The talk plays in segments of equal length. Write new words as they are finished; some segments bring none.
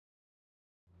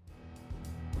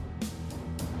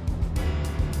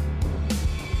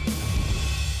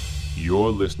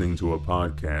You're listening to a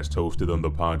podcast hosted on the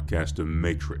Podcaster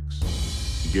Matrix.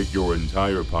 Get your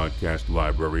entire podcast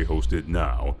library hosted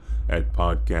now at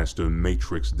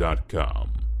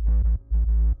podcastermatrix.com.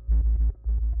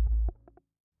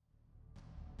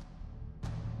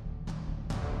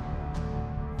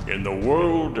 In the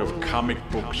world of comic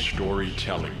book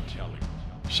storytelling,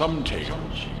 some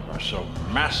tales are so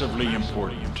massively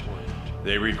important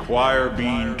they require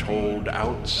being told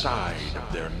outside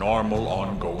of their normal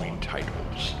ongoing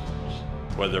titles.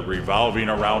 Whether revolving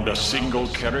around a single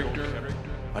character,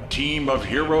 a team of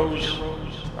heroes,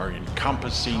 or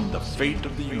encompassing the fate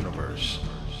of the universe,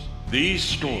 these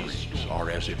stories are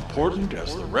as important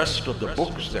as the rest of the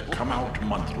books that come out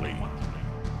monthly.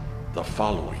 The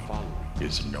following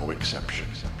is no exception.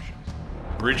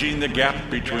 Bridging the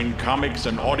gap between comics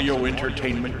and audio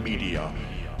entertainment media,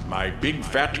 my Big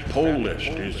Fat Poll List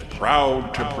is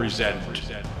proud to present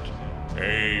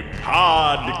a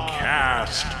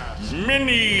podcast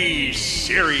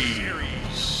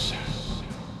mini-series.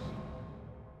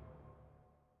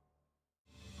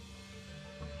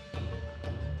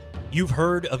 You've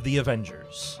heard of the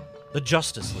Avengers, the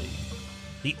Justice League,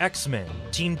 the X-Men,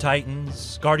 Teen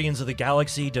Titans, Guardians of the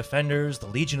Galaxy, Defenders, the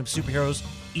Legion of Superheroes,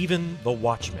 even the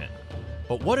Watchmen.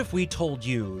 But what if we told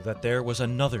you that there was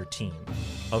another team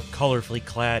of colorfully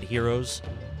clad heroes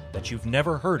that you've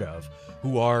never heard of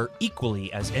who are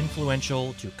equally as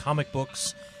influential to comic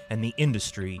books and the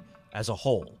industry as a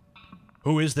whole?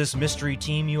 Who is this mystery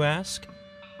team, you ask?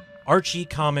 Archie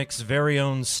Comics' very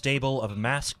own stable of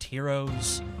masked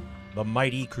heroes, the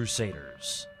Mighty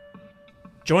Crusaders.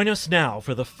 Join us now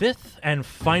for the fifth and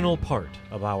final part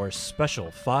of our special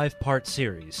 5-part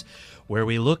series, where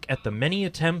we look at the many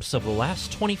attempts of the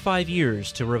last 25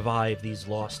 years to revive these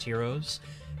lost heroes,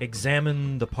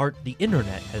 examine the part the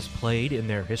internet has played in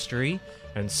their history,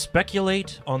 and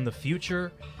speculate on the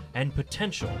future and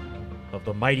potential of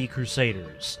the Mighty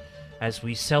Crusaders as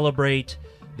we celebrate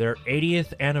their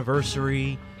 80th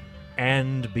anniversary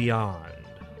and beyond.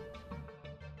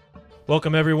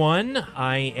 Welcome, everyone.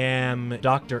 I am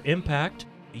Dr. Impact,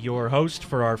 your host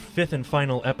for our fifth and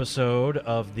final episode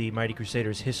of the Mighty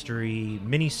Crusaders History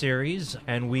miniseries,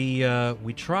 and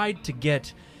we tried to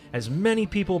get as many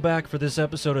people back for this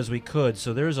episode as we could,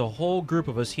 so there's a whole group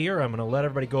of us here. I'm going to let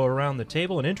everybody go around the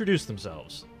table and introduce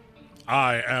themselves.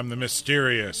 I am the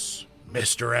mysterious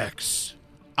Mr. X.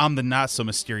 I'm the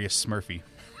not-so-mysterious Smurfy.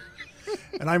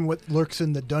 And I'm what lurks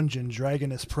in the dungeon,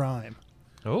 Dragonus Prime.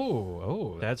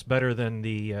 Oh, that's better than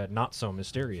the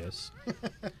not-so-mysterious.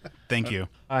 Thank you.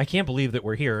 I can't believe that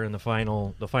we're here in the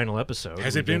final episode.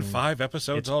 Has it been 5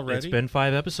 episodes already? It's been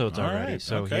 5 episodes All already, right,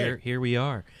 so okay. here we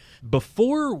are.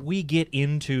 Before we get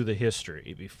into the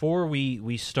history, before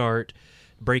we start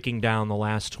breaking down the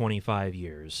last 25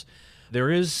 years,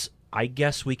 there is, I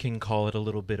guess we can call it a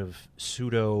little bit of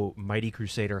pseudo Mighty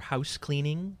Crusader house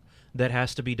cleaning that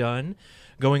has to be done,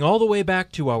 going all the way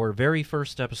back to our very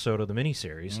first episode of the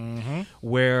miniseries,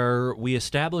 where we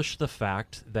established the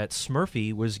fact that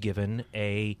Smurfy was given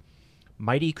a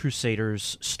Mighty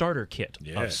Crusaders starter kit of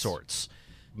Yes. sorts.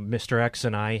 Mr. X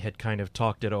and I had kind of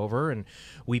talked it over, and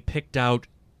we picked out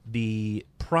the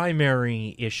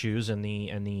primary issues and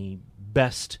the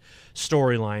best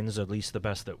storylines, at least the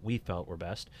best that we felt were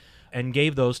best, and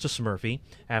gave those to Smurfy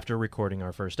after recording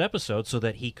our first episode so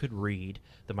that he could read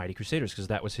the Mighty Crusaders, because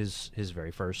that was his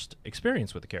very first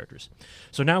experience with the characters.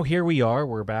 So now here we are.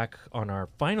 We're back on our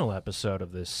final episode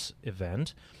of this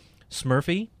event.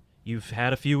 Smurfy, you've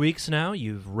had a few weeks now.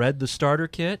 You've read the starter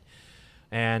kit.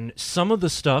 And some of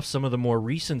the more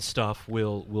recent stuff,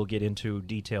 we'll get into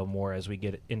detail more as we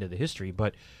get into the history.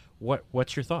 But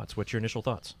what's your thoughts? What's your initial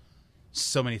thoughts?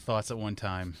 So many thoughts at one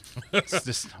time. It's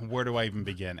just, where do I even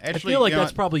begin? Actually, I feel like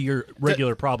that's probably your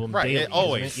regular problem right, daily. it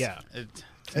always. Isn't it? Yeah.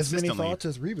 As many Consistently. thoughts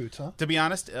as reboots, huh? To be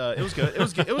honest, it was good. It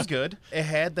was good. It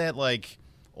had that like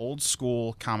old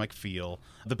school comic feel.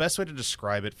 The best way to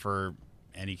describe it for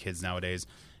any kids nowadays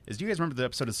is, do you guys remember the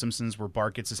episode of Simpsons where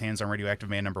Bart gets his hands on Radioactive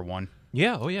Man #1?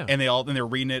 Yeah, oh yeah. And they're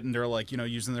reading it, and they're like,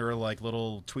 using their like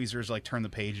little tweezers to, like, turn the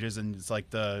pages, and it's like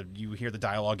you hear the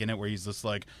dialogue in it where he's just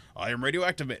like, I am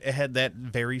radioactive. It had that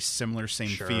very similar same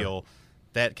feel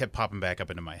that kept popping back up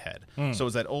into my head. So it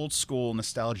was that old school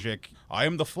nostalgic, I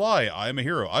am the Fly, I am a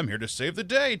hero, I'm here to save the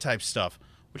day type stuff,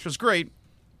 which was great,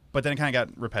 but then it kind of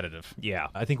got repetitive. Yeah,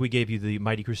 I think we gave you the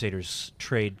Mighty Crusaders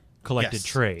collected Yes.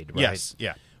 trade, right? Yes,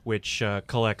 yeah. Which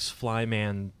collects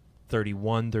Flyman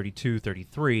 31, 32,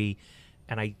 33,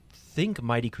 and I think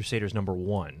Mighty Crusaders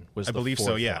 #1 was I the believe so,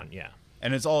 fourth yeah. one. Yeah.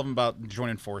 And it's all of them about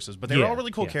joining forces. But they're all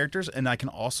really cool yeah. characters, and I can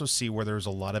also see where there's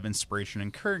a lot of inspiration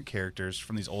in current characters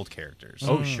from these old characters.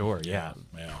 Oh, sure, yeah.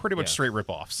 Pretty much Yeah. straight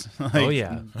rip-offs. Oh,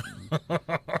 yeah.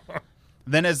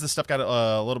 Then as the stuff got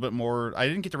a little bit more, I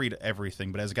didn't get to read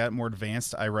everything, but as it got more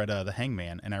advanced, I read The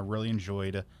Hangman, and I really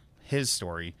enjoyed his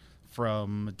story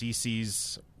from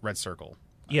DC's Red Circle.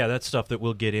 Yeah, that's stuff that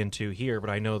we'll get into here, but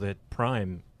I know that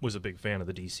Prime was a big fan of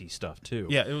the DC stuff, too.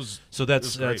 Yeah, it was. So it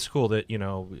was that's great. cool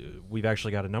that, we've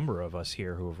actually got a number of us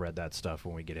here who have read that stuff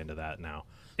when we get into that now.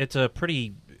 It's a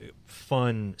pretty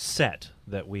fun set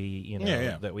that we,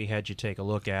 that we had you take a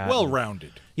look at.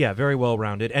 Well-rounded. Yeah, very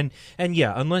well-rounded. And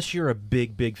yeah, unless you're a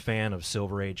big fan of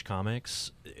Silver Age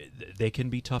comics, they can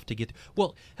be tough to get.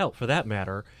 Well, hell, for that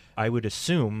matter, I would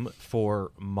assume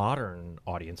for modern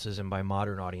audiences, and by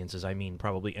modern audiences I mean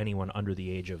probably anyone under the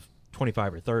age of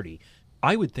 25 or 30,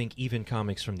 I would think even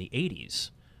comics from the 80s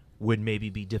would maybe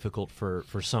be difficult for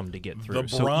some to get through.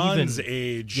 The Bronze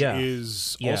Age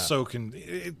is Yeah. also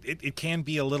it can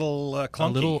be a little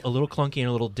clunky. a little clunky and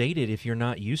a little dated if you're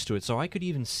not used to it. So I could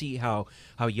even see how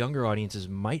younger audiences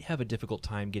might have a difficult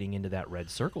time getting into that Red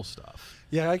Circle stuff.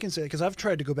 Yeah, I can say, because I've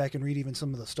tried to go back and read even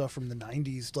some of the stuff from the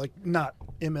 90s, like not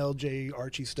MLJ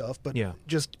Archie stuff, but Yeah.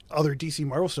 just other DC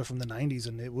Marvel stuff from the 90s,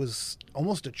 and it was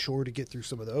almost a chore to get through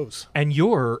some of those. And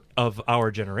you're of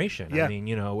our generation. Yeah. I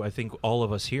mean, I think all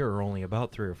of us here are only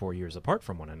about 3 or 4 years apart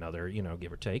from one another,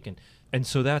 give or take. And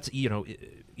so that's,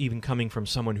 even coming from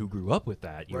someone who grew up with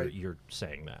that, you're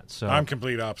saying that. So I'm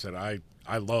complete opposite.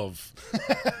 I love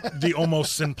the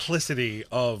almost simplicity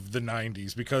of the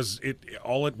 90s because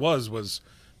all it was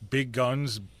big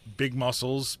guns, big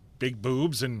muscles, big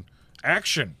boobs, and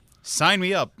action. Sign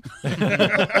me up.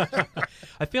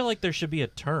 I feel like there should be a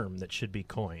term that should be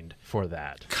coined for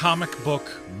that. Comic book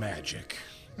magic.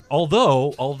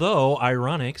 Although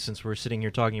ironic, since we're sitting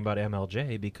here talking about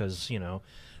MLJ, because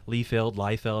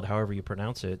Liefeld, however you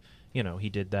pronounce it, he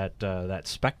did that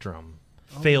Spectrum,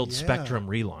 failed yeah. Spectrum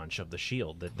relaunch of the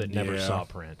Shield that never saw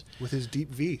print. With his deep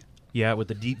V. Yeah, with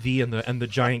the deep V and the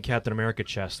giant Captain America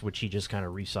chest, which he just kind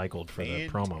of recycled for the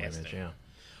promo image. Yeah.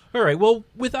 All right. Well,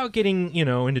 without getting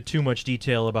into too much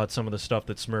detail about some of the stuff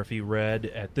that Smurfy read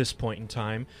at this point in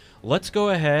time, let's go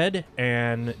ahead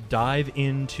and dive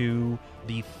into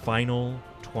the final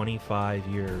 25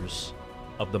 years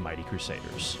of the Mighty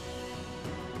Crusaders.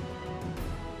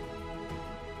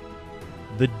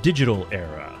 The digital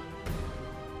era.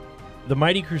 The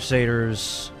Mighty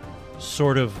Crusaders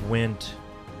sort of went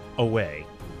away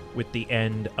with the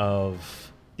end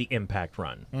of the Impact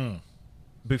run.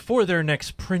 Before their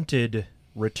next printed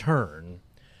return,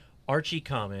 Archie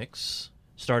Comics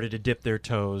started to dip their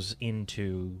toes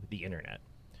into the internet.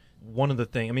 One of the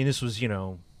things, this was,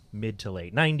 mid to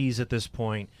late 90s at this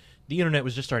point. The internet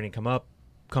was just starting to come up.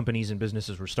 Companies and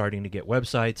businesses were starting to get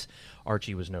websites.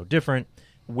 Archie was no different.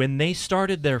 When they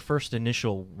started their first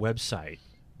initial website,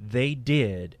 they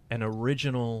did an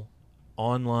original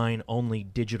online-only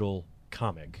digital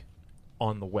comic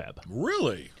on the web.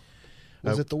 Really?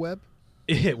 Was it the web?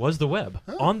 It was the web.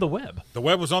 On the web. The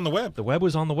web was on the web. The web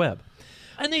was on the web.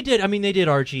 And they did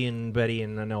Archie and Betty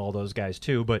and I know all those guys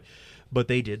too, but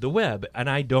they did the web. And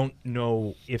I don't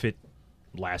know if it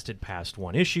lasted past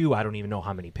one issue. I don't even know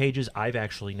how many pages. I've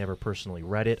actually never personally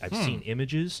read it. I've seen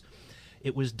images.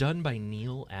 It was done by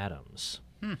Neil Adams,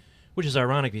 which is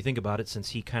ironic if you think about it, since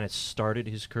he kind of started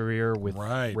his career with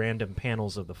random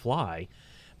panels of The Fly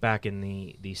back in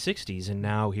the 60s, and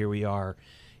now here we are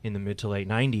in the mid to late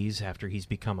 90s after he's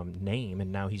become a name,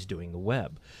 and now he's doing the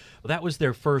web. Well, that was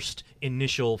their first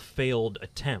initial failed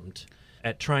attempt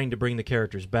at trying to bring the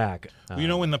characters back.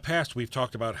 In the past we've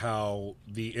talked about how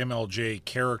the MLJ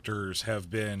characters have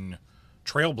been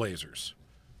trailblazers.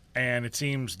 And it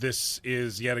seems this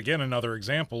is yet again another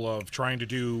example of trying to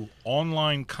do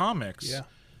online comics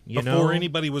before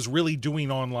anybody was really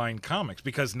doing online comics.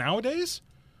 Because nowadays,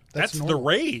 that's the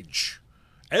rage.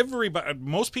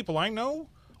 Most people I know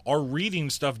are reading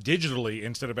stuff digitally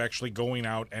instead of actually going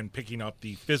out and picking up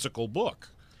the physical book.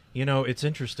 It's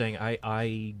interesting.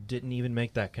 I didn't even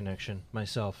make that connection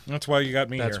myself. That's why you got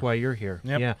me here. That's why you're here.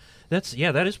 Yep. Yeah.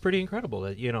 That is pretty incredible.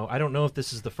 That I don't know if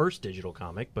this is the first digital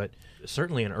comic, but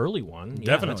certainly an early one.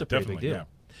 Definitely, that's a pretty big deal. Yeah.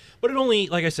 But it only,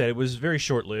 like I said, it was very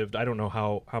short-lived. I don't know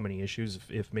how many issues,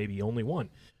 if maybe only one.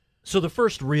 So the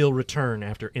first real return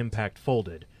after Impact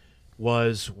folded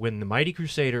was when the Mighty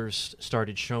Crusaders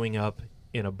started showing up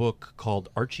in a book called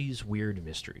Archie's Weird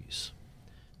Mysteries.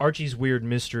 Archie's Weird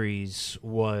Mysteries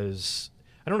was,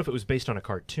 I don't know if it was based on a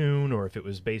cartoon or if it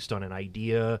was based on an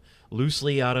idea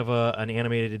loosely out of an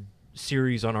animated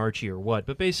series on Archie or what,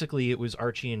 but basically it was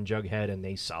Archie and Jughead, and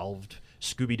they solved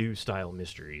Scooby-Doo style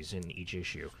mysteries in each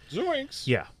issue. Zoinks!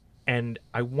 Yeah. And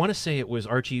I want to say it was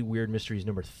Archie Weird Mysteries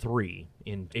number 3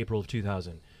 in April of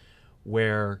 2000,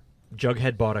 where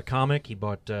Jughead bought a comic. He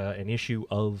bought an issue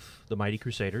of the Mighty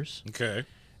Crusaders. Okay.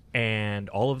 And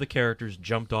all of the characters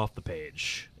jumped off the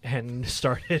page and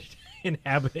started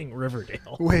inhabiting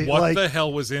Riverdale. Wait, What the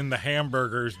hell was in the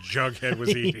hamburgers Jughead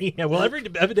was eating? Yeah, well,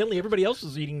 evidently everybody else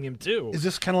was eating them too. is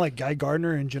this kind of like Guy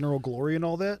Gardner and General Glory and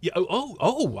all that? Yeah.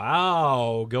 Oh,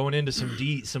 wow. Going into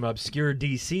some obscure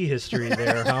DC history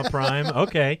there, huh, Prime?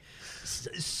 Okay.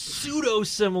 Pseudo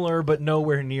similar, but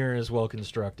nowhere near as well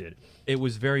constructed. It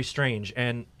was very strange,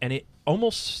 and it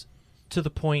almost to the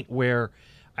point where,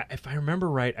 if I remember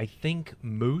right, I think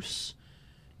Moose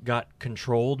got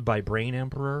controlled by Brain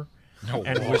Emperor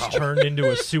and was turned into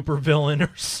a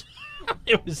supervillain.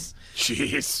 It was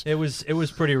Jeez. It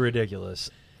was pretty ridiculous.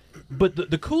 But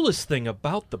the coolest thing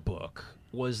about the book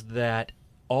was that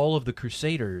all of the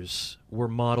Crusaders were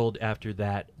modeled after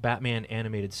that Batman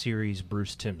animated series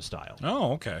Bruce Timm style.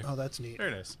 Oh, okay. Oh, that's neat. There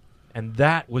it is. And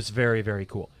that was very, very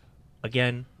cool.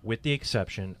 Again, with the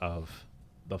exception of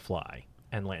The Fly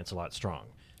and Lancelot Strong.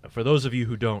 For those of you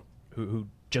who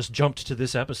just jumped to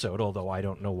this episode, although I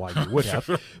don't know why you would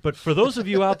have, but for those of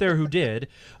you out there who did,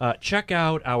 check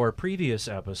out our previous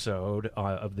episode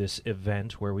of this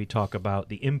event where we talk about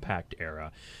the Impact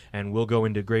era, and we'll go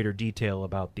into greater detail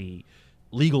about the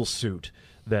legal suit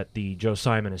that the Joe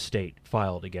Simon estate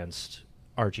filed against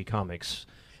Archie Comics.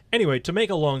 Anyway, to make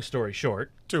a long story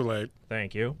short... Too late.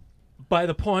 Thank you. By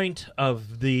the point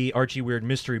of the Archie Weird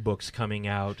Mystery books coming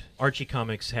out, Archie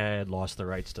Comics had lost the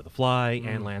rights to The Fly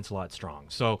and Lancelot Strong.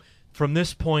 So from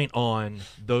this point on,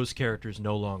 those characters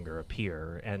no longer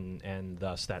appear, and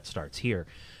thus that starts here.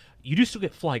 You do still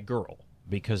get Fly Girl,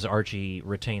 because Archie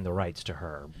retained the rights to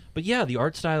her. But yeah, the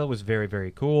art style was very,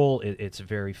 very cool. It's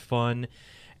very fun.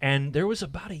 And there was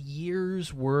about a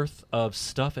year's worth of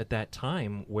stuff at that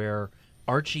time where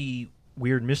Archie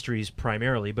Weird Mysteries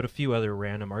primarily, but a few other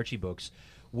random Archie books,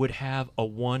 would have a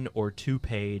 1 or 2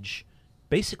 page,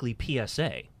 basically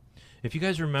PSA. If you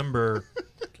guys remember...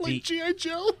 Like G.I.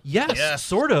 Joe? Yes,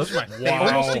 sort of. Wow.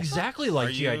 Almost exactly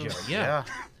like G.I. Joe, yeah.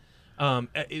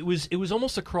 It was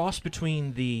almost a cross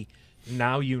between the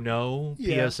Now You Know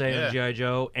PSA on G.I.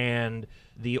 Joe and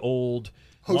the old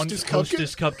Hostess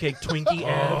Cupcake Twinkie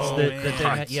ads that they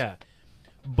had. Yeah.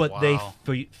 But they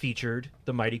featured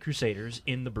the Mighty Crusaders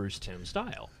in the Bruce Timm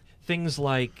style. Things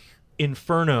like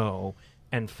Inferno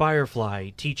and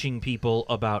Firefly teaching people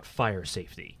about fire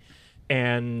safety.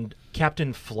 And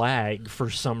Captain Flag, for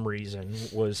some reason,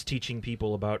 was teaching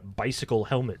people about bicycle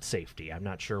helmet safety. I'm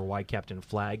not sure why Captain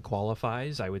Flag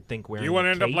qualifies. I would think wearing You want to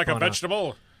end up cape like a on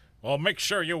vegetable? Well, make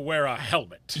sure you wear a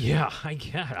helmet. Yeah, I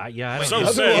get. I don't So know.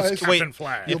 says Otherwise- Captain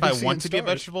Flag. You'll If be I seeing want to be a stars.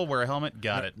 vegetable, wear a helmet.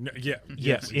 Got it. Yeah.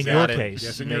 Yes, in exactly. your it. case,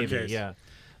 Yes, in maybe. your case.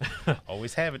 Yeah.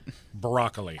 Always have it.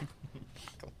 Broccoli.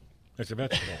 It's a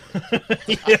vegetable.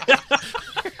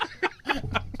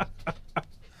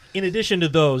 In addition to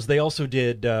those, they also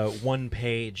did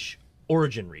one-page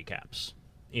origin recaps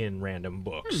in random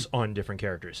books on different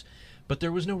characters. But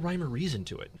there was no rhyme or reason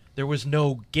to it. There was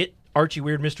no get Archie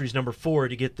Weird Mysteries number 4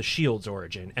 to get the Shield's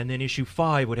origin, and then issue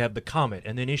 5 would have the Comet,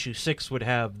 and then issue 6 would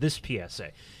have this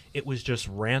PSA. It was just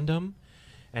random,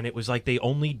 and it was like they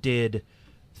only did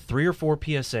 3 or 4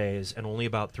 PSAs and only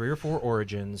about 3 or 4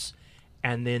 origins,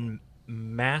 and then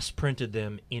mass printed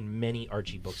them in many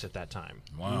Archie books at that time.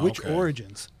 Wow. Which okay.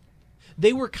 origins?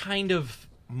 They were kind of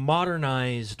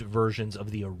modernized versions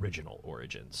of the original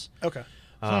origins. Okay.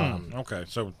 Okay.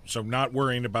 So not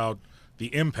worrying about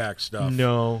the Impact stuff.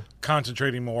 No,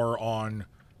 Concentrating more on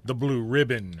the Blue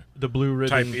Ribbon. the Blue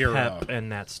Ribbon Type era. Pep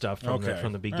and that stuff from Okay.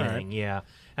 from the All beginning. right. Yeah,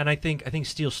 and I think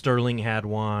Steel Sterling had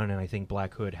one, and I think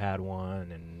Black Hood had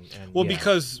one, and Well, yeah.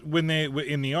 because when they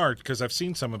in the art, because I've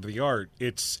seen some of the art,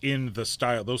 it's in the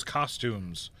style. Those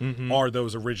costumes are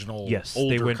those original. yes,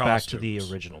 older they went back to the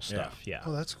costumes. original stuff. Yeah,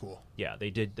 Oh, that's cool. yeah,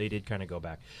 they did kind of go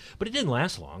back, but it didn't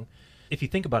last long. If you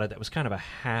think about it, that was kind of a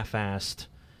half-assed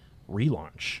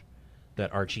relaunch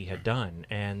that Archie had done,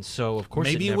 and so of course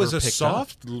Maybe it it was never a picked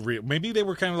soft. up. Maybe they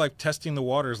were kind of like testing the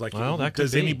waters. Like, Well, that could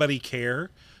does be. anybody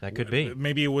care? That could be.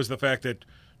 Maybe it was the fact that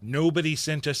nobody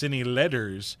sent us any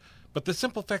letters, but the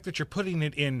simple fact that you're putting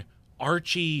it in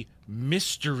Archie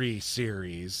mystery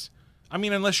series. I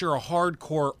mean, unless you're a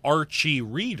hardcore Archie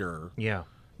reader, Yeah,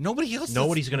 nobody's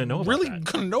going to know about really that.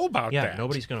 going to know about yeah, that.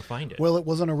 nobody's going to find it. Well, it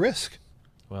wasn't a risk.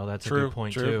 Well, that's a True, good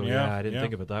point, true. too. Yeah, I didn't yeah.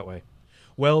 think of it that way.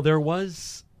 Well, there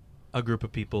was a group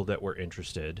of people that were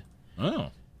interested,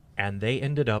 Oh, and they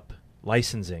ended up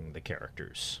licensing the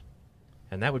characters.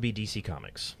 And that would be DC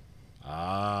Comics.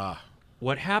 ah,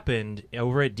 what happened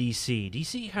over at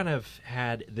DC kind of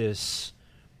had this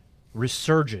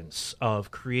resurgence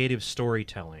of creative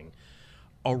storytelling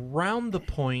around the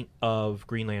point of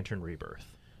Green Lantern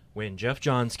Rebirth, when Jeff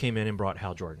Johns came in and brought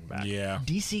Hal Jordan back. Yeah.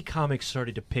 DC Comics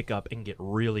started to pick up and get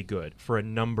really good for a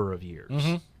number of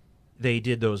years. They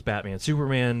did those Batman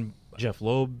Superman Jeff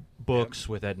Loeb books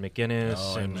with Ed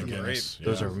McGuinness, and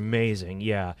those are amazing.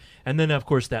 Yeah, and then of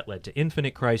course that led to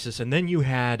Infinite Crisis, and then you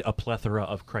had a plethora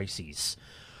of crises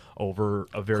over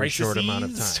a very short amount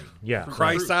of time. Yeah,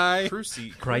 Crises.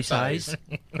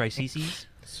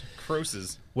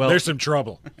 Croses. Well, there's some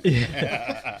trouble.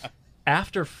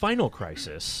 After Final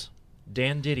Crisis,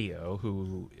 Dan Didio,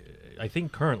 who I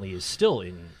think currently is still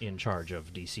in charge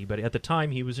of DC, but at the time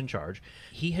he was in charge,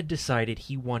 he had decided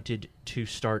he wanted to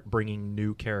start bringing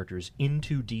new characters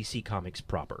into DC Comics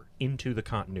proper, into the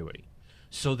continuity.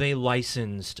 So they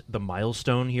licensed the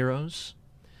Milestone heroes,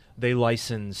 they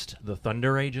licensed the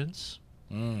Thunder Agents,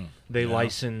 they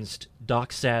licensed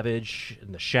Doc Savage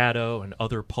and the Shadow and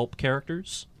other pulp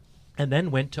characters, and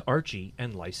then went to Archie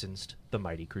and licensed the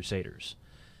Mighty Crusaders,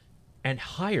 and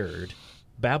hired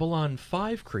Babylon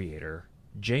 5 creator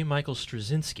J. Michael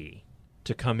Straczynski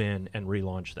to come in and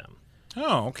relaunch them.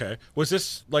 Oh, okay. Was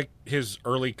this like his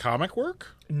early comic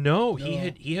work? No,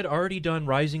 he had already done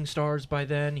Rising Stars by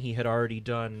then. He had already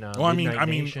done. I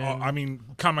Nation. mean,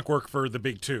 comic work for the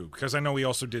big two, because I know he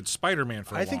also did Spider-Man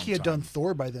for. I think he had done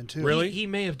Thor by then too. Really? He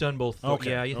may have done both.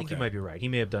 Okay. Yeah, I think you might be right. He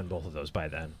may have done both of those by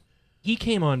then. He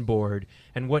came on board,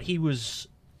 and what he was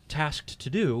tasked to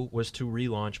do was to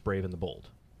relaunch Brave and the Bold.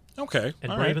 Okay.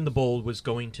 And Brave and the Bold was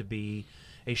going to be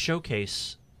a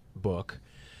showcase book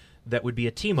that would be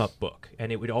a team-up book,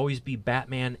 and it would always be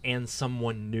Batman and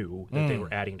someone new that they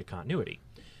were adding to continuity.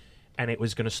 And it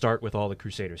was going to start with all the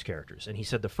Crusaders characters. And he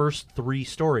said the first 3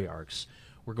 story arcs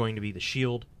were going to be the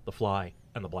Shield, the Fly,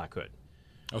 and the Black Hood.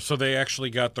 Oh, so they actually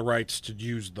got the rights to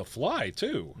use the Fly,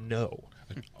 too. No.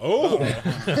 Oh!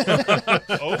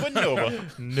 Over Nova.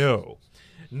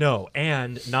 No,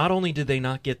 and not only did they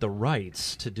not get the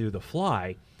rights to do the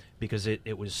Fly, because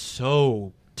it was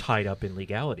so tied up in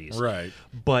legalities. Right.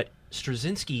 But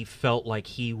Straczynski felt like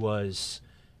he was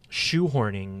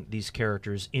shoehorning these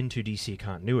characters into DC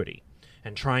continuity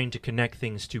and trying to connect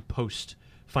things to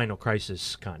post-Final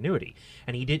Crisis continuity.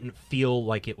 And he didn't feel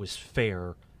like it was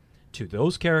fair to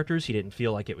those characters. He didn't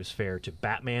feel like it was fair to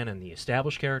Batman and the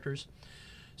established characters.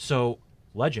 So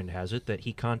legend has it that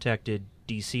he contacted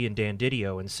DC and Dan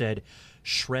Didio and said,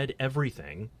 shred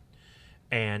everything,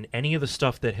 and any of the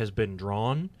stuff that has been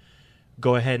drawn,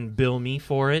 go ahead and bill me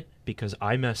for it, because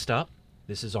I messed up.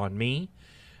 This is on me,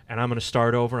 and I'm going to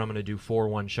start over. I'm going to do 4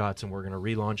 one-shots, and we're going to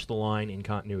relaunch the line in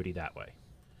continuity that way.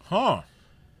 Huh.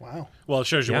 Wow. Well, it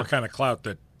shows you what kind of clout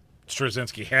that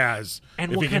Straczynski has,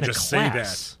 and if what he kind can of just class,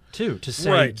 say that. too, to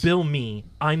say, bill me,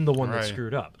 I'm the one that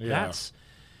screwed up. Yeah. That's...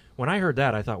 When I heard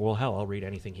that, I thought, well, hell, I'll read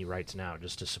anything he writes now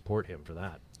just to support him for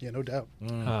that. Yeah, no doubt.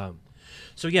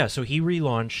 So he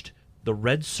relaunched the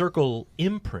Red Circle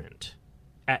imprint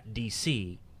at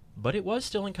DC, but it was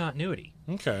still in continuity.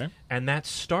 Okay. And that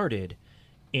started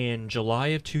in July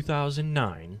of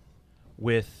 2009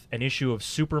 with an issue of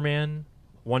Superman,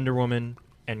 Wonder Woman,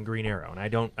 and Green Arrow. And I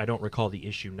don't recall the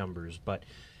issue numbers, but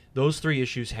those 3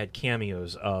 issues had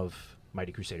cameos of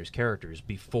Mighty Crusaders characters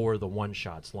before the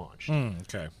one-shots launched.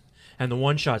 Okay. And the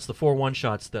one-shots, the 4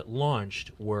 one-shots that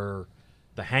launched were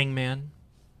the Hangman,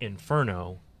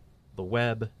 Inferno, the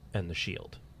Web, and the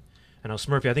Shield. And now,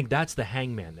 Smurfy, I think that's the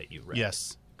Hangman that you read.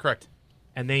 Yes, correct.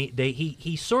 And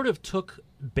he sort of took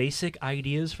basic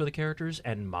ideas for the characters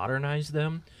and modernized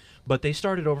them, but they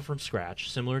started over from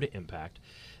scratch, similar to Impact.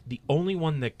 The only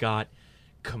one that got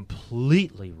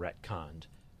completely retconned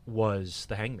was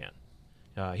the Hangman.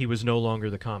 He was no longer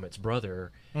the Comet's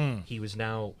brother. He was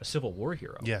now a Civil War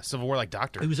hero. Yeah, Civil War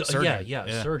doctor. He was a surgeon.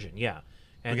 surgeon. Yeah,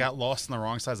 and we got lost on the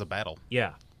wrong sides of battle.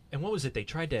 Yeah, and what was it? They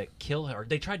tried to kill him, or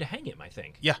they tried to hang him, I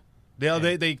think. Yeah,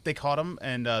 they caught him,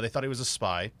 and they thought he was a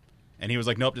spy, and he was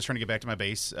like, "Nope, just trying to get back to my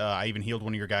base. I even healed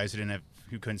one of your guys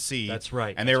who couldn't see." That's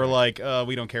right. And they were like,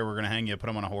 "We don't care. We're gonna hang you."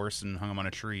 Put him on a horse and hung him on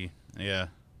a tree. Yeah.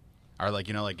 Or and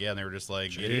they were just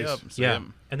like, "Giddy up." So, yeah.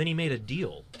 And then he made a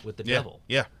deal with the devil.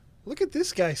 Yeah. Look at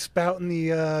this guy spouting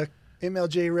the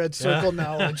MLJ Red Circle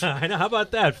knowledge. I know. How about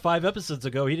that? 5 episodes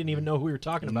ago, he didn't even know who we were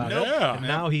talking about. Nope. Yeah. And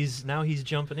now he's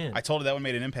jumping in. I told you that one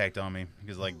made an impact on me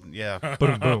because,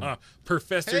 boom, boom.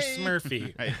 Professor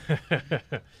Smurfy.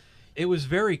 It was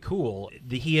very cool.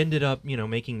 He ended up,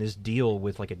 making this deal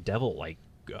with like a devil, like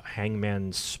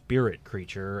hangman spirit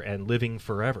creature and living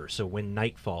forever. So when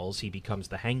night falls, he becomes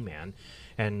the hangman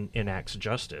and enacts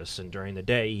justice. And during the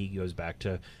day, he goes back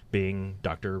to being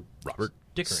Dr. Robert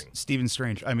Dickering. Stephen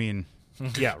Strange. I mean,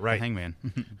 Yeah, right. Hangman.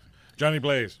 Johnny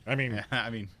Blaze. I mean,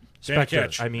 Dan Spectre.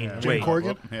 Ketch. I mean, Jim wait.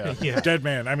 Corrigan? Yeah. Yeah. Dead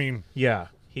Man. I mean, Yeah,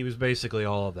 he was basically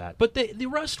all of that. But the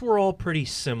rest were all pretty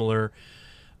similar.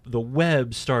 The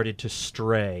Web started to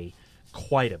stray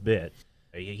quite a bit.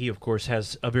 He, of course,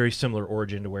 has a very similar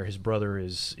origin to where his brother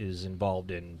is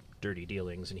involved in dirty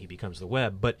dealings and he becomes the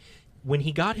Web. But when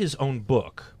he got his own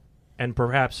book, and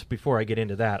perhaps before I get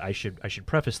into that, I should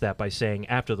preface that by saying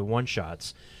after the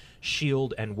one-shots,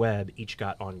 S.H.I.E.L.D. and Web each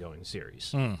got ongoing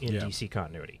series in DC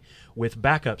continuity with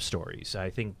backup stories.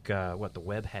 I think, the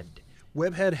Web had...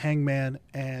 Web had Hangman,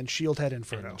 and Shield had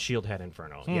Inferno. And Shield had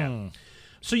Inferno, yeah.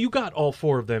 So you got all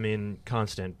four of them in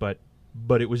constant, but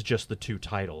it was just the two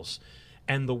titles.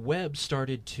 And the Web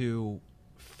started to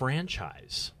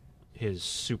franchise his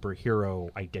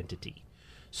superhero identity.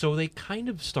 So they kind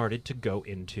of started to go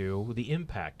into the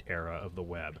Impact era of the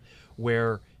Web,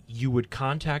 where you would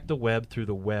contact the Web through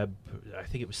the Web. I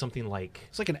think it was something like...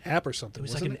 It's like an app or something. It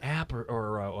was wasn't like an app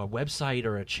or a website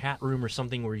or a chat room or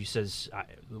something where you says,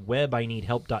 Web, I need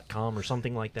help.com or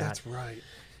something like that. That's right.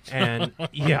 And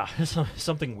yeah,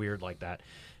 something weird like that.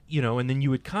 And then you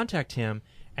would contact him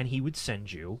and he would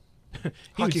send you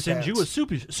a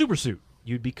super suit.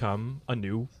 You'd become a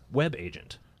new Web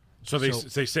agent. so they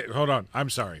say, hold on, I'm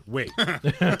sorry, wait. Time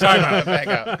out. Back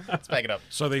up. Let's back it up.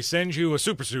 So they send you a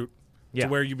super suit Yeah. to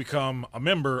where you become a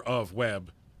member of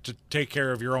Web to take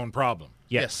care of your own problem.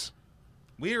 Yes.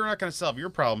 We are not going to solve your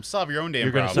problem. Solve your own damn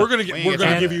You're gonna problem. We're going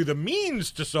to give you. you the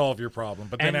means to solve your problem,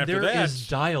 but then And after there that, is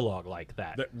dialogue like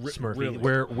that, Smurfy, really?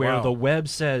 where Wow. the Web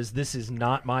says, this is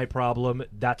not my problem,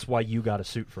 that's why you got a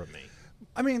suit from me.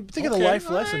 I mean, think of the Okay, life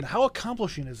all lesson. right. How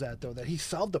accomplishing is that, though, that he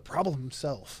solved the problem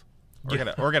himself? Or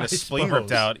got a spleen suppose.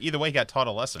 ripped out. Either way, he got taught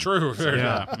a lesson. true.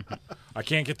 Yeah. I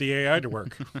can't get the AI to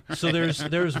work. So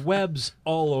there's webs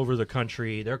all over the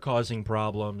country. They're causing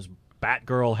problems.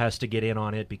 Batgirl has to get in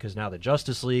on it because now the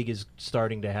Justice League is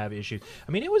starting to have issues.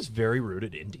 I mean, it was very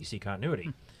rooted in DC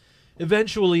continuity.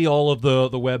 Eventually, all of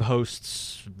the web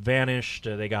hosts vanished.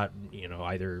 They got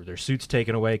either their suits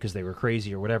taken away because they were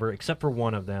crazy or whatever, except for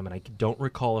one of them, and I don't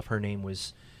recall if her name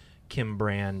was Kim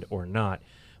Brand or not,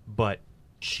 but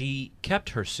she kept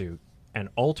her suit and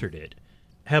altered it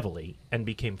heavily and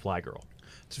became Flygirl.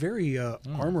 It's very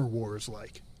Armor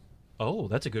Wars-like. Oh,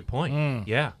 that's a good point.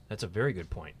 Yeah, that's a very good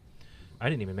point. I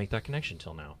didn't even make that connection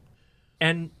till now.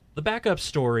 And the backup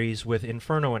stories with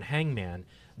Inferno and Hangman,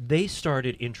 they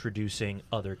started introducing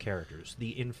other characters.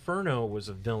 The Inferno was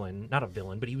a villain, not a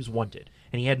villain, but he was wanted,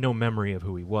 and he had no memory of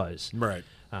who he was. Right.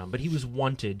 But he was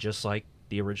wanted just like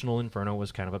the original Inferno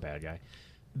was kind of a bad guy.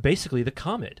 Basically, the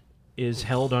Comet is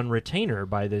held on retainer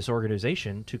by this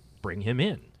organization to bring him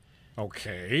in.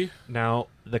 Okay. Now,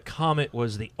 the Comet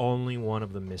was the only one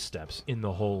of the missteps in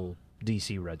the whole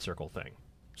DC Red Circle thing.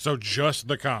 So just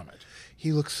the Comet.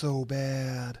 He looks so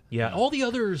bad. Yeah, all the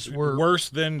others were... Worse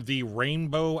than the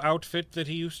rainbow outfit that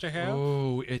he used to have?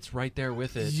 Oh, it's right there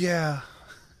with it. Yeah.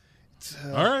 It's,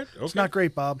 All right. Okay. It's not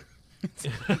great, Bob.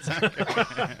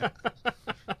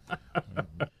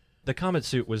 The Comet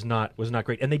suit was not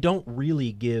great, and they don't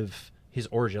really give his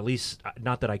origin, at least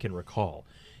not that I can recall.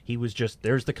 He was just,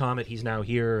 there's the Comet, he's now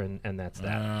here, and that's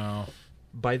that. Oh.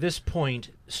 By this point,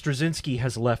 Straczynski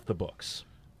has left the books.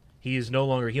 He is no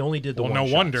longer, he only did the Well, no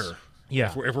one-shots. wonder. Yeah.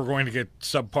 If we're going to get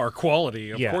subpar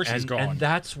quality, of course he's gone. And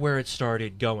that's where it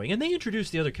started going. And they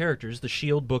introduced the other characters. The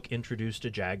S.H.I.E.L.D. book introduced a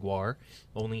Jaguar,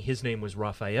 only his name was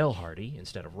Raphael Hardy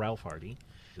instead of Ralph Hardy.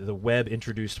 The Web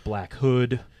introduced Black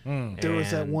Hood. There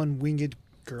was that one winged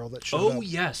girl that showed up. Oh,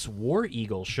 yes, War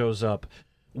Eagle shows up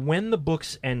when the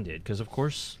books ended, because, of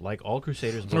course, like all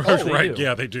Crusaders books, they right, do.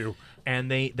 yeah, they do.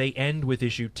 And they end with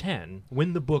issue 10.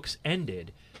 When the books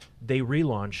ended, they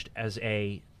relaunched as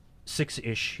a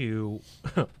 6-issue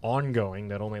ongoing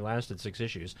that only lasted 6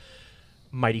 issues,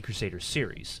 Mighty Crusaders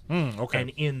series. Okay.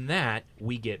 And in that,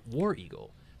 we get War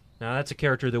Eagle. Now, that's a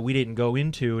character that we didn't go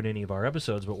into in any of our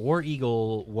episodes, but War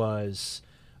Eagle was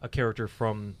a character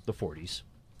from the 40s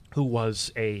who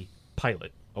was a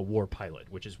pilot, a war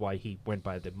pilot, which is why he went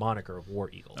by the moniker of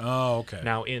War Eagle. Oh, okay.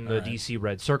 Now, in the DC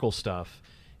Red Circle stuff,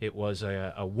 it was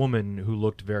a woman who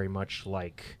looked very much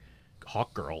like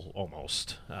Hawkgirl,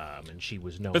 almost, and she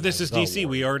was known But this as is the DC.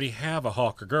 War We Eagle. already have a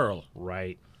Hawk girl.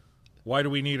 Right. Why do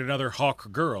we need another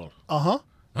Hawk girl? Uh-huh.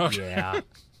 Yeah.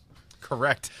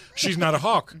 Correct. She's not a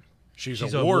hawk. She's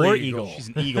She's a a war war eagle. eagle. She's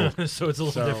an eagle. So it's a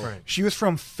little different. She was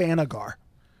from Fanagar.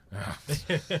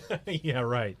 Yeah,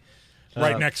 right.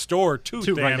 right next door to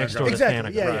right next door to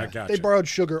Exactly. Thanagar. Yeah, Right, yeah. gotcha. They borrowed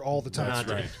sugar all the time.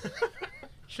 That's right.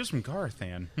 She's from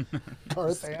Garthan.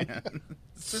 Tarzan.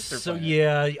 Sister So planet.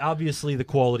 yeah, obviously the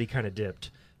quality kind of dipped.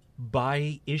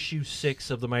 By issue 6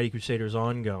 of the Mighty Crusaders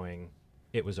ongoing,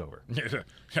 it was over. Yeah,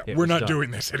 It we're was not done.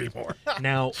 doing this anymore.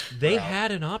 Now, they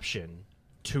had an option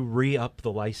to re-up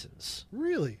the license.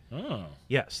 Really? Oh.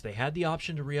 Yes, they had the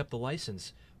option to re-up the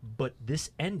license, but this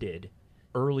ended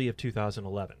early of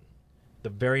 2011. The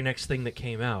very next thing that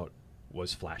came out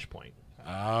was Flashpoint.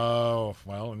 Oh,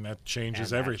 well, and that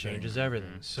changes And that everything. changes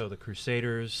everything. So the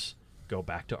Crusaders go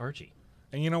back to Archie.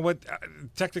 And you know what?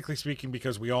 Technically speaking,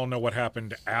 because we all know what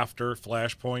happened after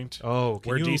Flashpoint, Oh,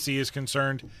 where DC is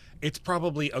concerned, it's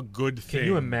probably a good thing. Can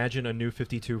you imagine a New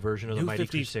 52 version of the New Mighty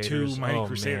 52 Crusaders? Mighty Oh,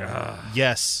 Crusader. man.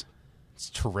 Yes. It's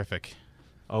terrific.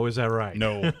 Oh, is that right?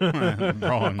 No.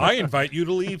 Wrong. I invite you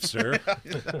to leave, sir.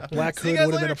 Black See you Hood guys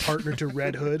would have been later. a partner to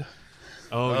Red Hood.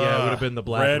 Oh, yeah, it would have been the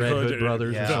Black Red Red Hood, Hood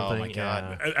brothers yeah. or something. Oh, my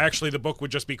God. Yeah. Actually, the book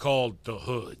would just be called The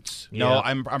Hoods. No, Yeah.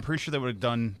 I'm pretty sure they would have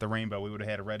done the rainbow. We would have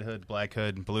had a red hood, black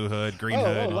hood, blue hood, green Oh,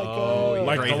 hood. like, Oh,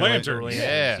 Like Grey the Hood. Lanterns.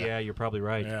 Yeah. Yeah, you're probably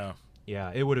right. Yeah.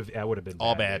 Yeah, it would have been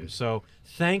All bad. news. So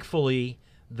thankfully,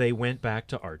 they went back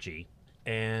to Archie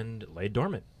and lay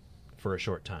dormant for a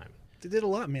short time. They did a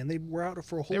lot, man. They were out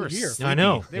for a They whole were year. sleepy. I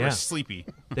know, They yeah. were sleepy.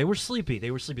 They were sleepy.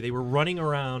 They were running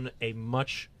around a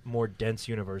much more dense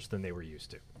universe than they were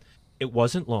used to. It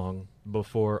wasn't long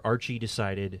before Archie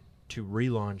decided to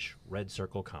relaunch Red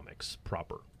Circle Comics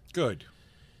proper. Good.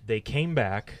 They came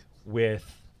back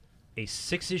with a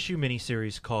 6-issue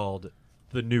miniseries called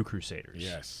The New Crusaders.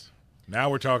 Yes.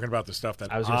 Now we're talking about the stuff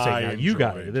that I was going to say, now you got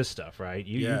enjoyed. into this stuff, right?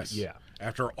 Yes. Yeah.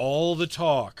 After all the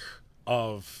talk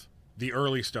of the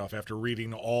early stuff, after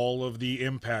reading all of the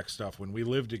Impact stuff when we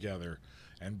lived together,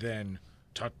 and then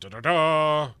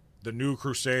ta-da-da-da, the New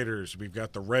Crusaders, we've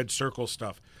got the Red Circle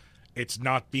stuff. It's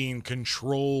not being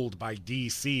controlled by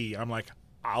DC. I'm like,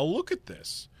 I'll look at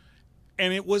this.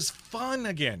 And it was fun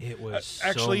again. It was so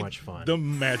actually much fun. The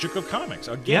magic of comics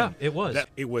again. Yeah, it was.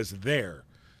 It was there.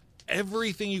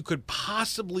 Everything you could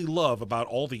possibly love about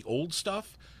all the old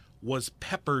stuff was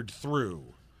peppered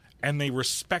through, and they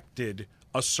respected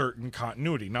a certain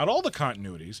continuity. Not all the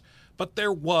continuities, but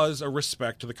there was a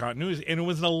respect to the continuities, and it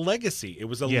was a legacy. It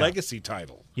was a Yeah. legacy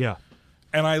title. Yeah.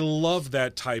 And I love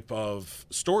that type of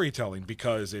storytelling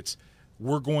because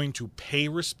we're going to pay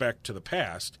respect to the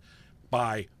past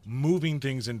by moving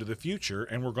things into the future,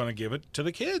 and we're going to give it to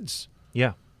the kids.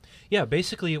 Yeah. Yeah,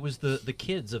 basically it was the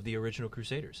kids of the original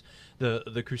Crusaders.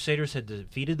 The Crusaders had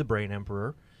defeated the Brain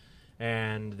Emperor,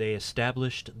 and they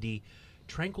established the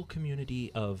tranquil community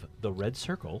of the Red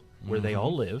Circle, where they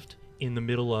all lived, in the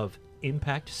middle of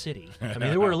Impact City. I mean,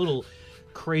 there were little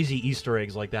crazy Easter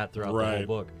eggs like that throughout the whole Right.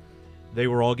 book. They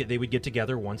would get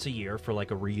together once a year for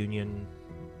like a reunion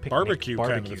picnic, Barbecue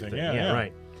kind of a thing. Yeah.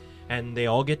 right. And they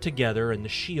all get together, and the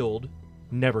Shield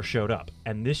never showed up.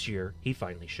 And this year, he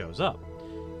finally shows up.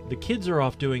 The kids are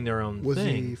off doing their own Was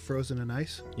thing. he frozen in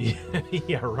ice?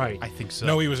 Yeah, right. I think so.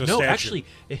 No, he was a No, statue. actually,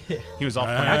 he was off.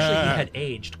 actually, he had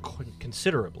aged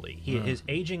considerably. His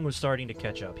aging was starting to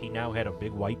catch up. He now had a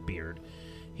big white beard.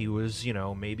 He was,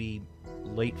 maybe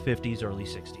late 50s, early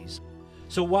 60s.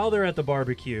 So while they're at the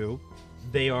barbecue,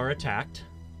 they are attacked.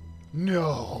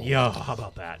 No. Yeah, how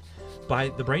about that? By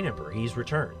the Brain Emperor. He's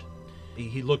returned.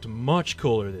 He looked much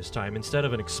cooler this time. Instead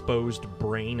of an exposed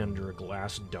brain under a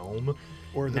glass dome.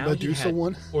 Or the now he Medusa had-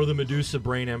 one. Or the Medusa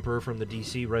Brain Emperor from the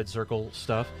DC Red Circle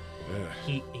stuff.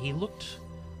 Ugh. He looked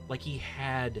like he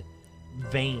had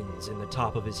veins in the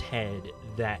top of his head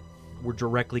that were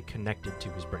directly connected to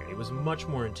his brain. It was a much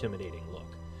more intimidating look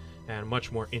and a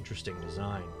much more interesting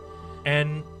design.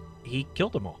 And he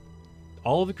killed them all.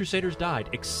 All of the Crusaders died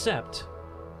except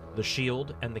the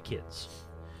Shield and the kids.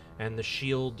 And the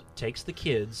Shield takes the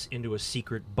kids into a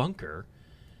secret bunker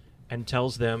and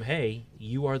tells them, hey,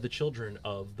 you are the children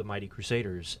of the Mighty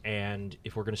Crusaders, and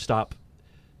if we're going to stop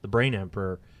the Brain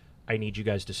Emperor, I need you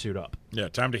guys to suit up. Yeah,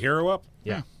 time to hero up?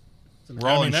 Yeah. We're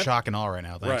all I mean, in that- shock and awe right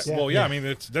now. Right. Thanks. Yeah. Well, yeah, I mean,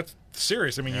 that's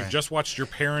serious. I mean, you've Right. just watched your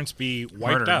parents be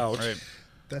wiped Murdered. out. Right.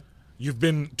 That You've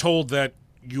been told that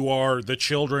you are the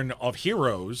children of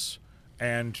heroes,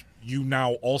 and you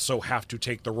now also have to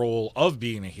take the role of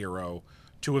being a hero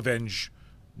to avenge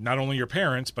not only your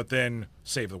parents, but then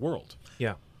save the world.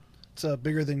 Yeah. it's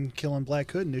bigger than killing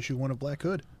Black Hood in issue 1 of Black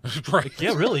Hood. Right.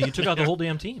 Yeah, really. You took out the whole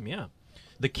damn team, yeah.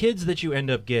 The kids that you end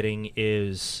up getting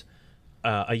is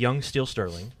a young Steel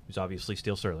Sterling, who's obviously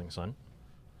Steel Sterling's son.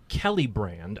 Kelly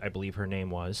Brand, I believe her name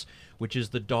was, which is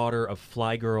the daughter of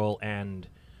Fly Girl and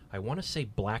I want to say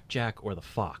Blackjack or the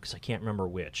Fox. I can't remember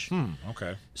which.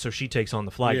 Okay. So she takes on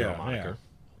the Fly Girl Yeah, moniker.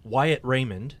 Wyatt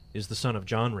Raymond is the son of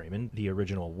John Raymond, the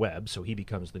original Webb, so he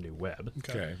becomes the new Webb.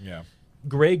 Okay, yeah.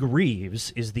 Greg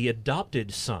Reeves is the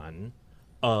adopted son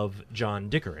of John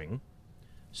Dickering,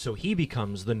 so he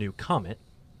becomes the new Comet.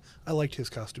 I liked his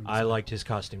costume design. I liked his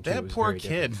costume, too. It That was poor very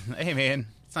kid. different. Hey, man,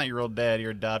 it's not your real dad. You're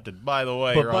adopted. By the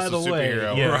way, But you're by also the a way,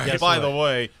 superhero. yeah, Right. guess By what? the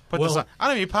way, put Well, this on. I don't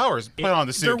have any powers. Put on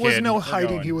the suit, There was kid. no We're hiding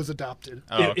going. he was adopted.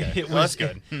 Oh, okay. It Well, was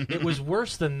that's good. It was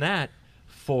worse than that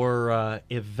for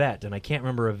Yvette, and I can't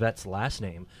remember Yvette's last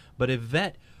name, but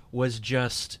Yvette was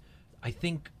just, I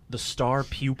think, the star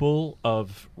pupil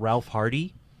of Ralph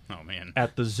Hardy Oh, man.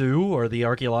 at the zoo or the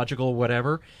archaeological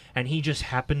whatever, and he just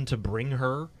happened to bring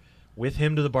her with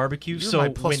him to the barbecue. You're So my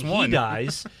when plus he one.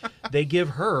 dies, they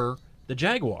give her the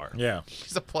Jaguar. Yeah.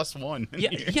 She's a +1.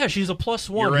 Yeah, she's a +1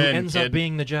 You're who in, ends up kid.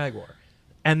 being the Jaguar.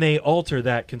 And they alter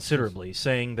that considerably,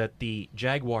 saying that the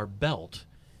Jaguar belt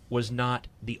was not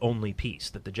the only piece,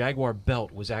 that the Jaguar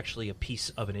belt was actually a piece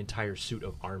of an entire suit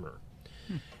of armor.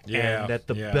 Yeah. And that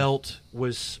the yeah. belt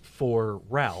was for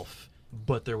Ralph,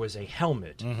 but there was a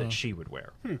helmet that she would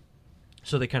wear.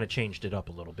 So they kind of changed it up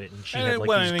a little bit, and she had like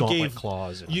well, these and it gauntlet gave-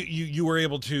 claws. And, You were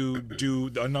able to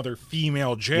do another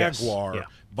female Jaguar, yeah.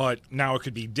 but now it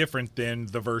could be different than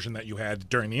the version that you had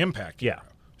during the Impact. yeah.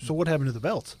 So what happened to the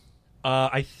belt?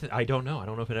 I don't know. I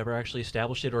don't know if it ever actually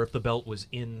established it or if the belt was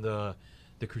in the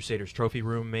Crusaders trophy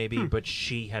room, maybe. But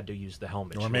she had to use the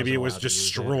helmet, Or She maybe it wasn't was allowed to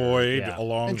use it, or- destroyed yeah.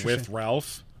 along with Interesting.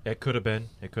 Ralph. It could have been.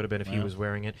 It could have been if he was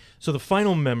wearing it. So the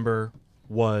final member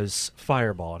was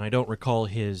Fireball, and I don't recall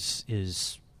his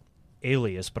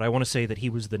alias, but I want to say that he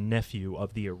was the nephew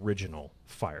of the original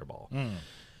Fireball.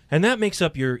 And that makes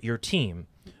up your team.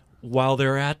 While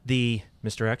they're at the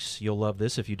Mr. X, you'll love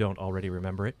this if you don't already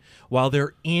remember it. While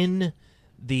they're in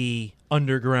the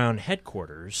underground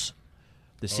headquarters,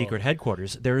 the secret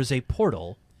headquarters, there is a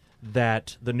portal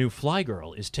that the new Fly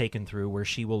Girl is taken through where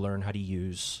she will learn how to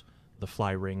use the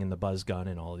fly ring and the buzz gun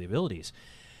and all the abilities.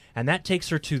 And that takes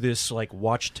her to this like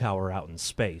watchtower out in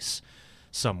space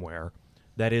somewhere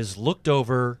that is looked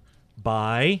over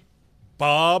by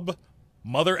Bob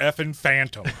Mother Effin'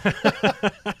 Phantom.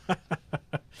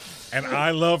 And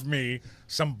I love me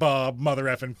some Bob Mother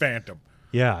Effin' Phantom.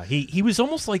 Yeah, he was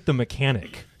almost like the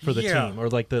mechanic for the Yeah. team, or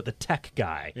like the tech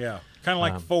guy. Yeah. Kind of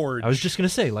like Forge. I was just going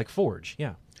to say, like Forge,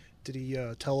 yeah. Did he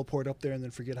teleport up there and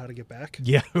then forget how to get back?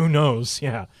 Yeah, who knows,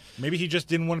 yeah. Maybe he just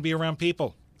didn't want to be around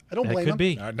people. I don't That blame could him.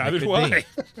 be. Neither That do could I.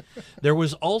 be. There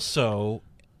was also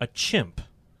a chimp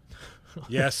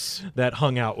Yes. that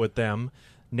hung out with them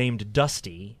named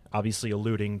Dusty, obviously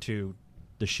alluding to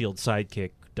the S.H.I.E.L.D.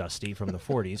 sidekick Dusty from the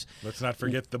 40s. Let's not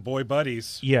forget the boy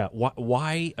buddies. Yeah,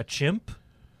 why a chimp?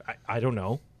 I don't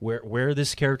know where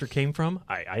this character came from.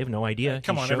 I have no idea.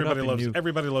 Come He on, showed up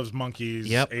everybody and loves knew- monkeys,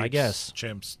 Yep, apes, I guess.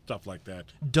 chimps, stuff like that.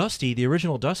 Dusty, the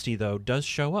original Dusty, though, does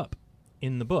show up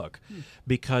in the book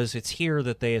because it's here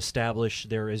that they establish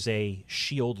there is a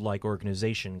S.H.I.E.L.D.-like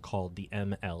organization called the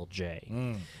MLJ.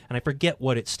 And I forget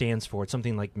what it stands for. It's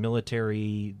something like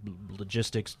Military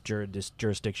Logistics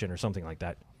Jurisdiction or something like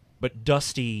that. But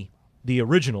Dusty, the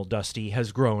original Dusty,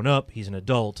 has grown up. He's an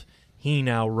adult. He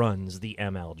now runs the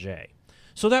MLJ.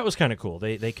 So that was kind of cool.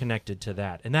 They connected to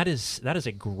that. And that is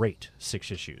a great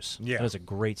 6 issues. Yeah. That is a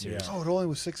great series. Oh, it only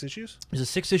was 6 issues? It was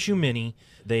a 6-issue mini.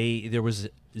 There was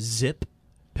Zip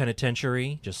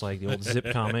Penitentiary, just like the old Zip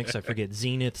comics. I forget,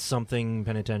 Zenith something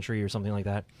Penitentiary or something like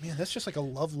that. Man, that's just like a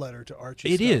love letter to Archie.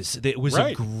 It stuff. is. It was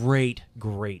Right. a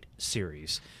great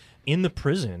series. In the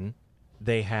prison,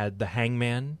 they had the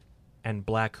Hangman and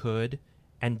Black Hood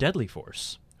and Deadly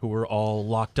Force, who were all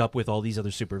locked up with all these other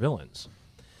supervillains.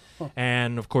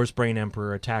 And, of course, Brain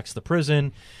Emperor attacks the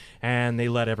prison, and they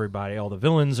let everybody, all the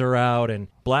villains are out, and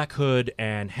Black Hood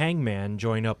and Hangman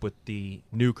join up with the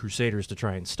new Crusaders to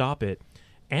try and stop it,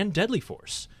 and Deadly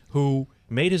Force, who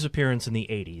made his appearance in the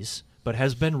 80s, but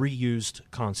has been reused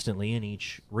constantly in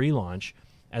each relaunch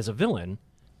as a villain,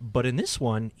 but in this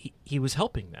one, he was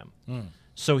helping them.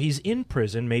 So he's in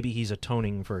prison. Maybe he's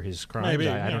atoning for his crimes. Maybe,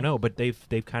 I yeah. don't know, but they've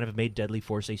kind of made Deadly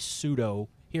Force a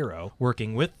pseudo-hero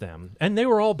working with them. And they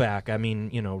were all back. I mean,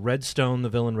 Redstone, the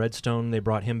villain Redstone, they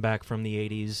brought him back from the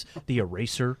 80s. The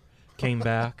Eraser came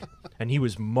back, and he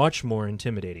was much more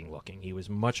intimidating looking. He was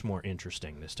much more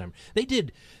interesting this time.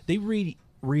 They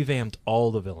revamped all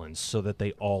the villains so that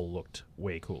they all looked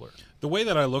way cooler. The way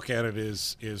that I look at it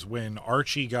is when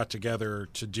Archie got together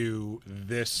to do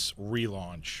this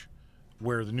relaunch,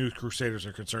 where the new Crusaders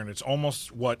are concerned, it's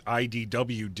almost what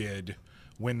IDW did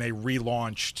when they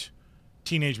relaunched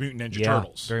Teenage Mutant Ninja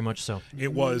Turtles. Very much so.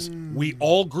 It was, we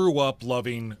all grew up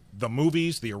loving the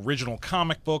movies, the original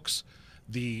comic books,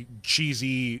 the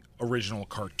cheesy original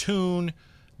cartoon,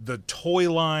 the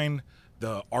toy line,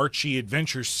 the Archie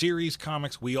Adventure series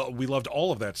comics. We loved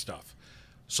all of that stuff.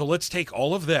 So let's take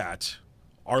all of that,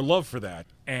 our love for that,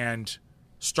 and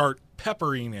start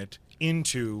peppering it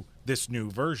into this new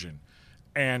version.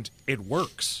 And it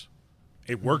works.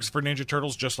 It works for Ninja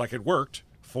Turtles just like it worked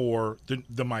for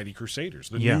the Mighty Crusaders,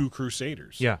 the new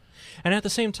Crusaders. Yeah. And at the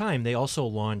same time, they also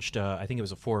launched, I think it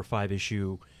was a 4 or 5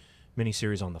 issue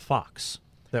miniseries on the Fox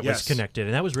that was connected,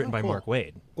 and that was written by Mark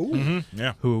Waid,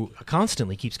 who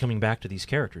constantly keeps coming back to these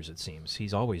characters, it seems.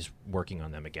 He's always working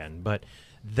on them again. But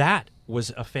that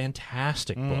was a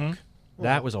fantastic book.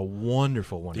 That was a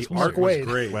wonderful one. The art was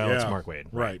great. Well, it's Mark Waid.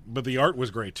 Right. But the art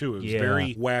was great, too. It was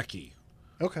very wacky.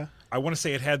 Okay. I want to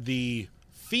say it had the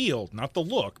feel, not the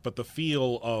look, but the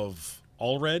feel of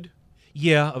Allred.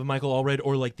 Yeah, of Michael Allred,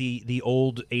 or like the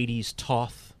old 80s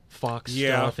Toth Fox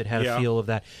stuff. It had a feel of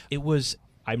that. It was,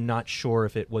 I'm not sure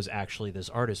if it was actually this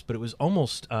artist, but it was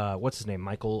almost, what's his name,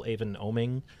 Michael Avon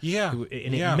Oeming? Yeah.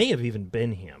 And it may have even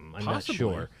been him. I'm Possibly.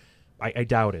 not sure. I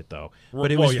doubt it, though.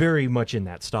 But it was very much in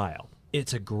that style.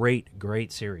 It's a great,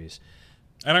 great series.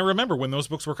 And I remember when those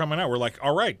books were coming out, we're like,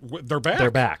 all right, they're back. They're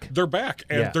back. They're back,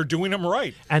 and they're doing them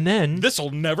right. And then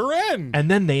this'll never end. And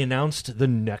then they announced the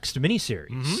next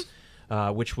miniseries,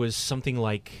 which was something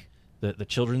like the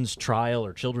Children's Trial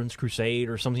or Children's Crusade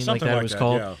or something like that it was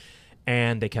called. Yeah.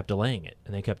 And they kept delaying it,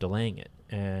 and they kept delaying it,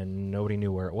 and nobody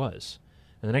knew where it was.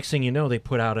 And the next thing you know, they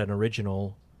put out an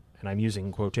original, and I'm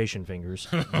using quotation fingers,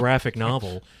 graphic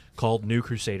novel called New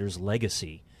Crusaders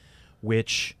Legacy,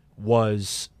 which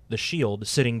was the Shield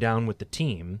sitting down with the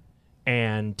team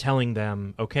and telling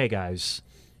them, okay, guys,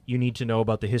 you need to know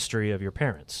about the history of your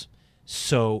parents.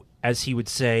 So, as he would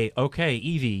say, okay,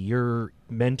 Evie, your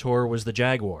mentor was the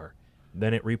Jaguar.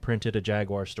 Then it reprinted a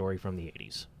Jaguar story from the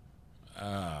 80s.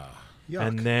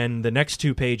 And then the next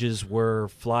 2 pages were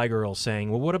Fly Girl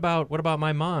saying, well, what about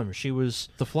my mom? She was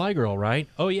the Fly Girl, right?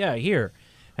 Oh, yeah, here.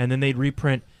 And then they'd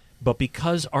reprint. But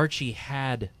because Archie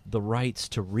had the rights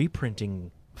to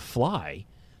reprinting Fly,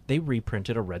 they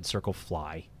reprinted a Red Circle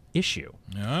Fly issue.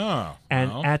 Oh,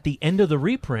 and at the end of the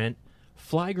reprint,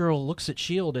 Fly Girl looks at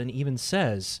S.H.I.E.L.D. and even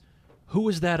says, who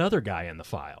was that other guy in the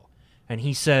file? And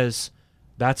he says,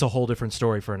 that's a whole different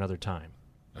story for another time.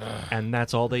 And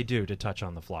that's all they do to touch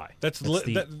on the Fly.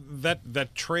 That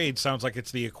trade sounds like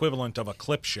it's the equivalent of a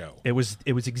clip show. It was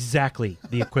exactly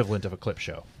the equivalent of a clip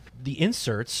show. The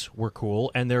inserts were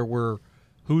cool, and there were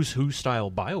Who's Who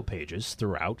style bio pages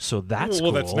throughout, so that's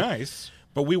cool. Well, that's nice.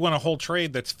 But we want a whole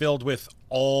trade that's filled with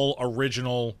all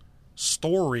original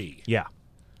story. Yeah.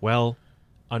 Well,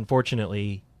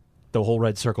 unfortunately, the whole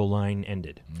Red Circle line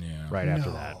ended right after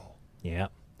that. Yeah.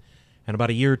 And about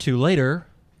a year or 2 later,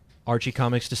 Archie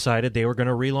Comics decided they were going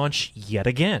to relaunch yet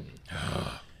again.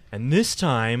 And this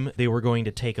time, they were going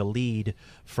to take a lead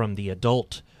from the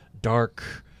adult,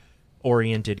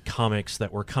 dark-oriented comics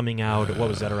that were coming out, what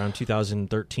was that, around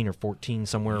 2013 or 14,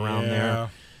 somewhere around there.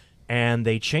 And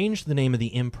they changed the name of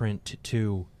the imprint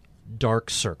to Dark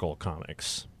Circle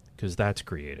Comics, because that's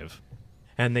creative.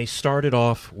 And they started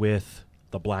off with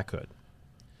The Black Hood.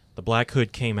 The Black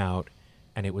Hood came out,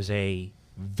 and it was a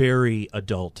very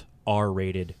adult,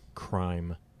 R-rated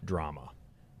crime drama.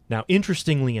 Now,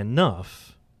 interestingly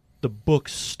enough, the book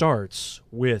starts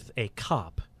with a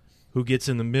cop who gets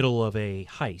in the middle of a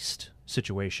heist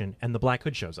situation, and the Black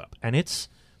Hood shows up. And it's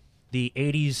the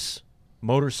 80s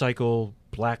motorcycle,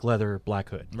 black leather, Black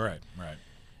Hood. Right.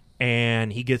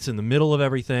 And he gets in the middle of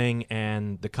everything,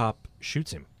 and the cop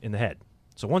shoots him in the head.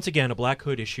 So once again, a Black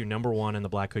Hood issue number 1, and the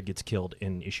Black Hood gets killed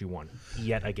in issue 1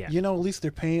 yet again. You know, at least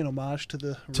they're paying homage to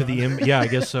the yeah, I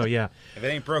guess so. Yeah. If it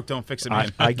ain't broke, don't fix it,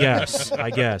 man. I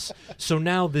guess. So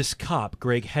now this cop,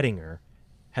 Greg Hettinger,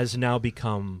 has now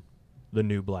become the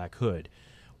new Black Hood,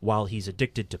 while he's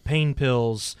addicted to pain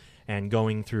pills and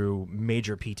going through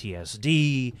major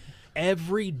PTSD.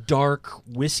 Every dark,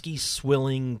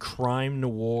 whiskey-swilling crime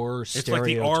noir stereotype. It's like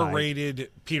the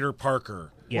R-rated Peter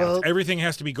Parker. Yeah. Well, Everything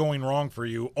has to be going wrong for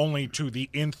you, only to the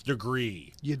nth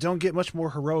degree. you don't get much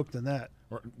more heroic than that.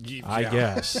 I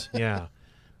guess, yeah.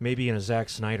 Maybe in a Zack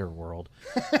Snyder world.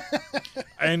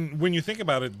 And when you think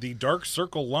about it, the Dark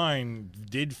Circle line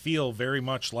did feel very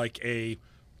much like a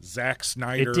Zack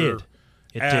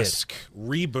Snyder-esque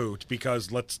reboot,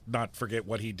 because let's not forget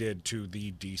what he did to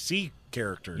the DC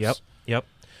characters. Yep.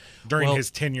 During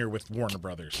his tenure with Warner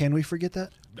Brothers. Can we forget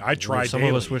that? I tried Some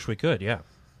daily. of us wish we could, yeah.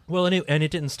 Well, and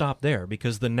it didn't stop there,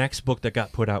 because the next book that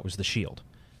got put out was The Shield.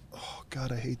 Oh,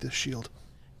 God, I hate this Shield.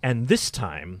 And this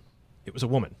time, it was a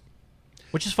woman,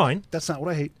 which is fine. That's not what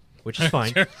I hate. Which is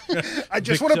fine. I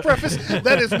just want to preface,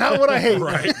 that is not what I hate.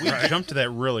 We jumped to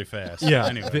that really fast. Yeah.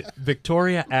 Anyway.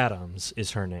 Victoria Adams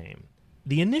is her name.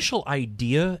 the initial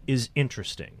idea is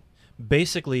interesting.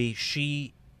 Basically,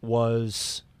 she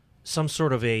was some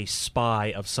sort of a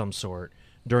spy of some sort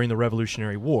during the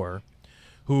Revolutionary War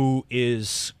who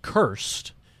is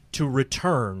cursed to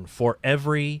return for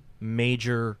every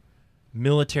major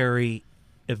military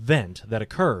event that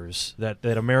occurs that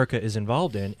America is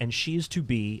involved in, and she is to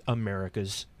be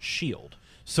America's shield.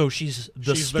 So she's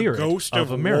the spirit ghost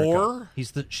of America. war?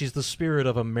 She's the spirit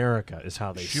of America is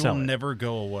how they She'll sell it. never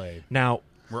go away. Now,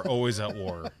 We're always at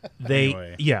war. They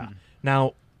Anyway.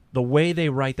 Now, the way they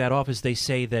write that off is they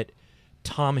say that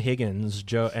Tom Higgins,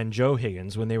 Joe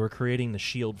Higgins, when they were creating the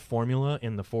Shield formula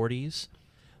in the 40s,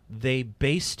 they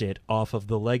based it off of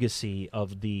the legacy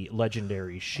of the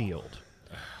legendary Shield.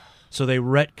 So they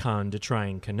retconned to try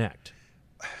and connect.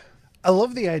 I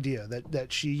love the idea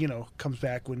that she, comes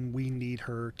back when we need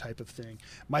her type of thing.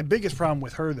 My biggest problem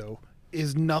with her, though,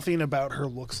 is nothing about her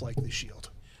looks like the Shield.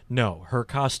 No, her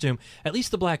costume, at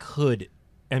least the Black Hood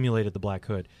emulated the Black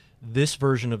Hood. This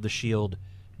version of the Shield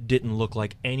didn't look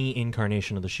like any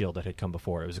incarnation of the Shield that had come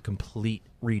before. It was a complete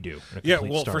redo. Yeah,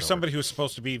 well, for somebody who's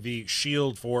supposed to be the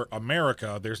shield for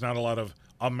America, there's not a lot of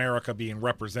America being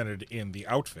represented in the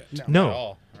outfit.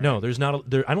 No, there's not.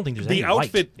 I don't think there's The any white.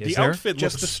 outfit, Is the there? outfit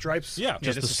Just looks the stripes. Yeah,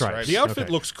 Just the stripes. The outfit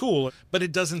Okay. looks cool, but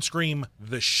it doesn't scream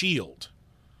the shield,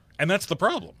 and that's the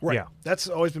problem. Right. Yeah. That's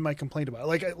always been my complaint about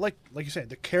it. Like you said,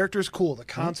 the character's cool, the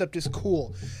concept is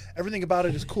cool, everything about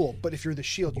it is cool. But if you're the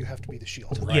Shield, you have to be the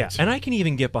Shield. Right. Yeah, and I can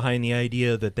even get behind the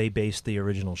idea that they based the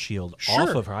original Shield off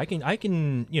Sure. of her. I can,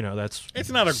 that's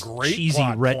It's not a great cheesy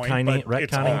plot point, retconning, but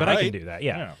it's but I can alright. do that.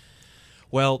 Yeah.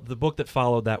 Well, the book that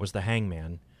followed that was The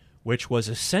Hangman, which was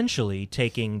essentially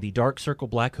taking the Dark Circle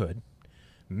Black Hood,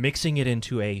 mixing it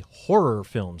into a horror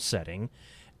film setting,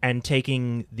 and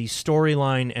taking the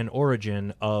storyline and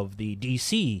origin of the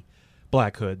DC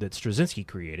Black Hood that Straczynski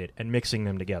created and mixing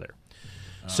them together.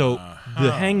 So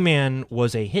the Hangman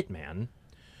was a hitman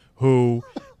who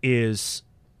is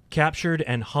captured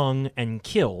and hung and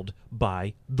killed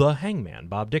by the Hangman,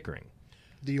 Bob Dickering.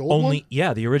 The old one?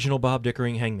 Yeah, the original Bob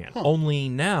Dickering Hangman. Only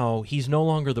now he's no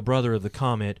longer the brother of the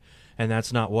Comet, and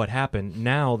that's not what happened.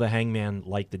 Now the Hangman,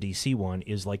 like the DC one,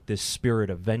 is like this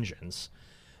spirit of vengeance,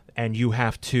 and you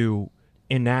have to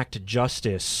enact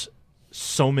justice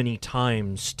so many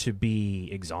times to be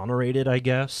exonerated, I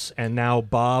guess. And now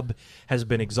Bob has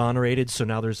been exonerated, so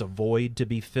now there's a void to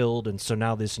be filled, and so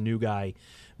now this new guy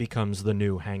becomes the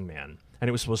new Hangman. And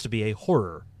it was supposed to be a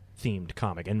horror-themed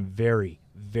comic, and very,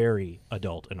 very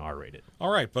adult and R-rated.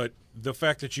 All right, but the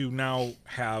fact that you now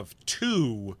have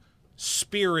two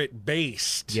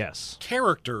spirit-based Yes.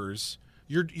 characters,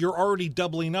 you're already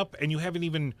doubling up, and you haven't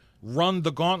even run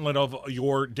the gauntlet of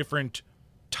your different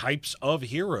types of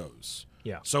heroes.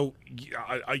 Yeah. So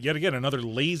yet again, another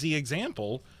lazy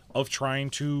example of trying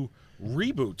to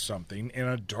reboot something in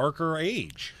a darker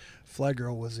age. Fly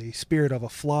Girl was a spirit of a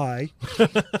fly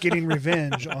getting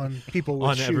revenge on people with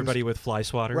On shoes. everybody with fly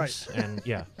swatters. Right. And,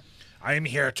 yeah. I am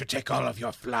here to take all of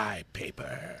your fly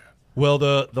paper. Well,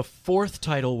 the fourth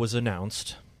title was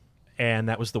announced, and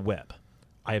that was The Web.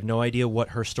 I have no idea what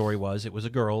her story was. It was a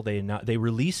girl. They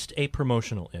released a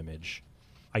promotional image.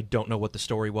 I don't know what the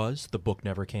story was. The book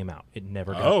never came out. It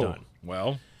never got done.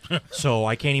 Well, So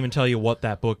I can't even tell you what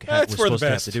that book That's was for the supposed to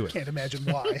have best. to do with. Can't imagine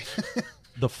why.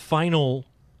 The final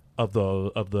of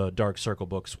the Dark Circle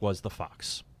books was The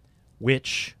Fox,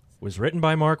 which was written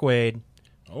by Mark Waid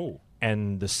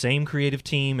and the same creative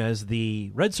team as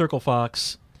the Red Circle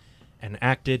Fox, and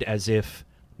acted as if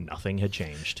nothing had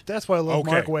changed. That's why I love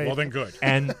okay. Mark Waid. Well, then good.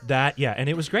 And and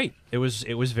it was great. It was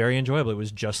very enjoyable. It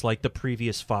was just like the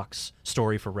previous Fox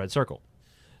story for Red Circle.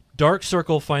 Dark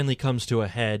Circle finally comes to a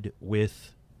head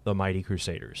with the Mighty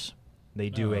Crusaders. They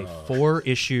do a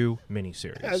 4-issue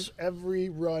miniseries. As every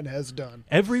run has done.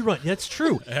 Every run, that's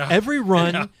true. Every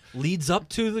run leads up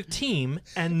to the team,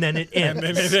 and then it ends.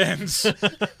 And then it ends.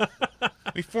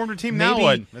 We formed a team Maybe- now.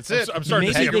 One. That's it. I'm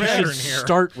starting to Maybe see a they pattern should here.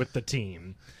 start with the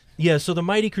team. Yeah, so the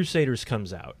Mighty Crusaders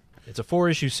comes out. It's a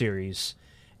 4-issue series,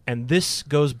 and this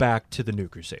goes back to the New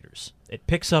Crusaders. It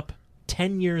picks up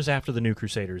 10 years after the New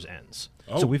Crusaders ends.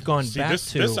 So we've gone back this,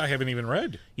 to... This I haven't even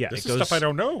read. Yeah, this it is goes- stuff I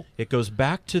don't know. It goes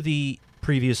back to the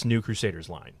previous New Crusaders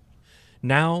line.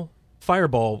 Now,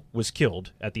 Fireball was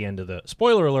killed at the end of the...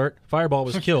 Spoiler alert, Fireball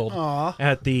was killed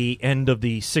at the end of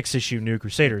the 6-issue New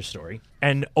Crusaders story.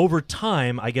 And over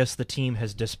time, I guess the team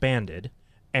has disbanded,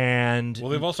 and...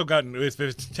 Well, they've also gotten... If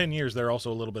it's 10 years, they're also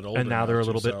a little bit older. and now they're a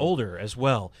little too, bit older as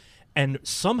well. And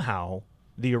somehow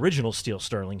the original Steel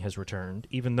Sterling has returned,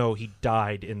 even though he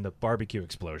died in the barbecue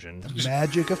explosion.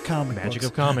 Magic of comic Magic books.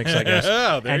 of comics, I guess.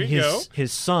 There and you go.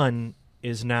 his son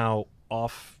is now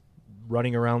off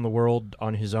running around the world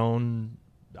on his own.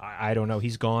 I don't know.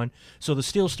 He's gone. So the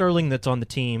Steel Sterling that's on the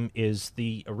team is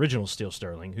the original Steel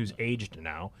Sterling, who's aged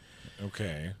now.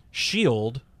 Okay.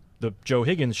 Shield, the Joe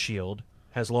Higgins Shield,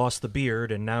 has lost the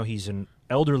beard, and now he's an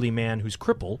elderly man who's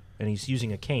crippled, and he's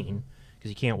using a cane because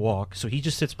he can't walk. So he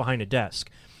just sits behind a desk,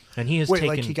 and he has Wait,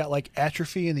 taken. like he got like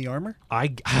atrophy in the armor?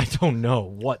 I don't know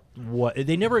what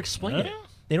they never explain it.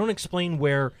 They don't explain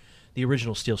where the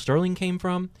original Steel Sterling came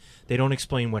from. They don't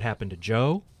explain what happened to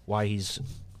Joe, why he's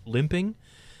limping.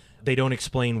 They don't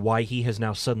explain why he has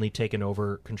now suddenly taken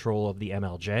over control of the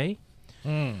MLJ.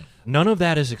 None of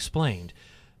that is explained.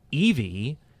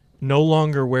 Evie no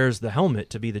longer wears the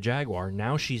helmet to be the Jaguar.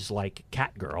 Now she's like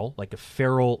Catgirl, like a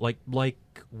feral, like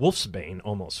Wolfsbane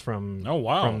almost from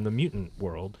from the mutant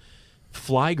world.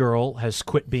 Fly Girl has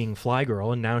quit being Fly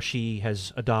Girl, and now she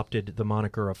has adopted the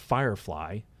moniker of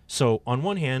Firefly. So on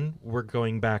one hand, we're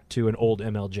going back to an old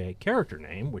MLJ character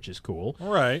name, which is cool.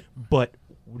 Right. But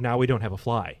now we don't have a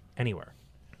Fly anywhere.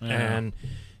 Yeah. And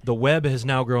the Web has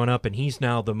now grown up, and he's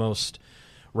now the most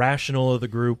rational of the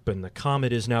group, and the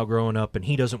Comet is now growing up, and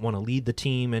he doesn't want to lead the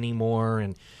team anymore.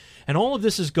 And all of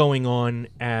this is going on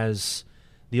as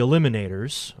the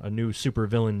Eliminators, a new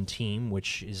supervillain team,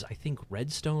 which is, I think,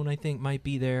 Redstone, might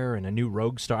be there, and a new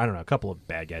Rogue Star. I don't know, a couple of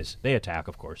bad guys. They attack,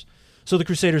 of course. So the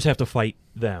Crusaders have to fight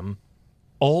them,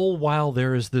 all while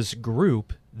there is this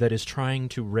group that is trying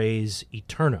to raise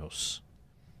Eternos.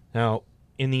 Now,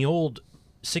 in the old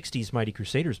 60s Mighty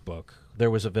Crusaders book, there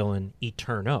was a villain,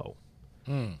 Eterno.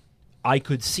 I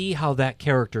could see how that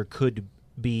character could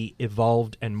be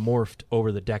evolved and morphed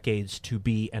over the decades to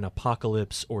be an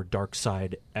Apocalypse or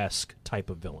Darkseid-esque type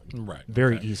of villain. Right.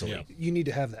 Very easily. Yeah. You need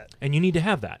to have that. And you need to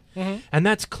have that. And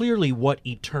that's clearly what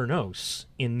Eternos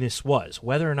in this was.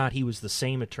 Whether or not he was the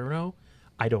same Eterno,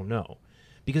 I don't know.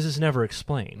 Because it's never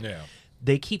explained. Yeah.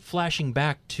 They keep flashing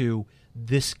back to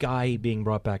this guy being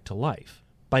brought back to life.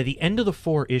 By the end of the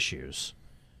 4 issues,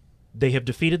 they have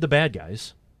defeated the bad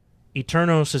guys.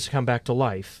 Eternos has come back to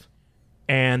life.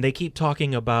 And they keep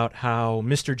talking about how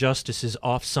Mr. Justice is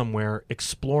off somewhere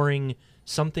exploring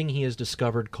something he has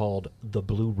discovered called the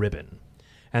Blue Ribbon.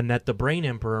 And that the Brain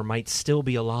Emperor might still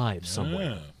be alive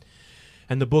somewhere.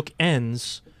 And the book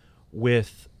ends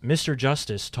with Mr.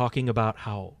 Justice talking about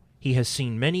how he has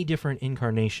seen many different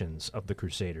incarnations of the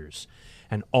Crusaders.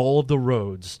 And all of the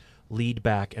roads lead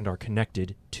back and are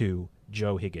connected to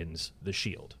Joe Higgins, the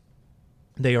Shield.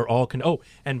 They are all...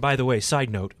 and by the way, side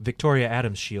note, Victoria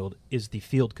Adams' Shield is the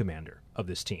field commander of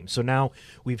this team. So now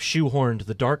we've shoehorned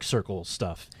the Dark Circle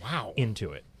stuff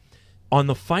into it. On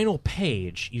the final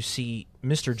page, you see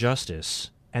Mr. Justice,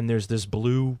 and there's this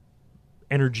blue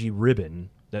energy ribbon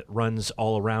that runs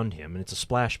all around him, and it's a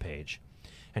splash page.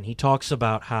 And he talks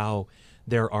about how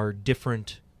there are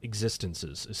different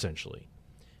existences, essentially.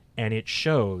 And it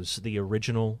shows the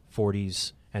original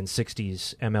 40s and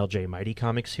 60s MLJ Mighty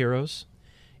Comics heroes.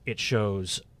 It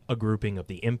shows a grouping of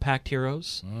the Impact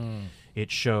heroes. It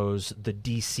shows the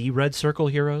DC Red Circle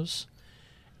heroes.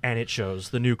 And it shows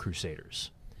the New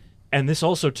Crusaders. And this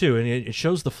also, too, and it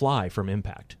shows the Fly from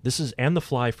Impact. And the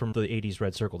Fly from the 80s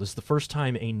Red Circle. This is the first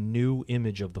time a new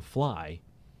image of the Fly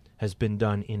has been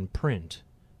done in print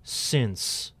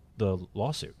since the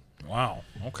lawsuit. Wow,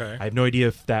 okay. I have no idea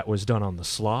if that was done on the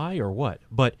sly or what,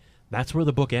 but that's where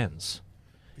the book ends.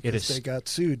 Because they got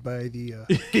sued by the...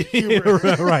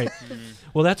 right.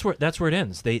 Well, that's where it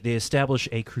ends. They establish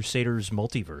a Crusaders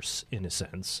multiverse, in a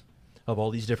sense, of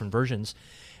all these different versions,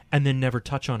 and then never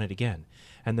touch on it again.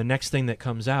 And the next thing that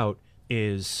comes out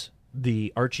is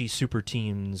the Archie Super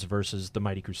Teams versus the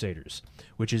Mighty Crusaders,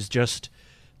 which is just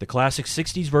the classic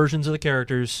 60s versions of the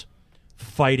characters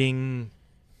fighting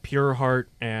Pureheart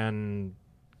and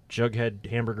Jughead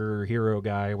Hamburger Hero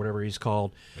Guy, whatever he's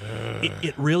called.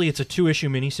 It's a 2-issue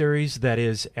miniseries that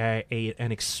is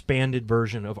an expanded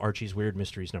version of Archie's Weird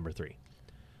Mysteries #3.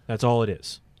 That's all it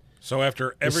is. So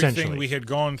after everything we had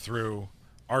gone through,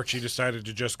 Archie decided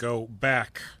to just go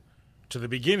back to the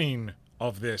beginning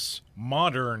of this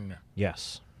modern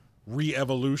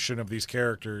re-evolution of these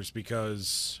characters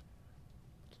because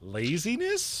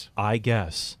laziness? I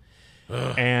guess.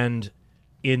 And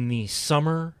in the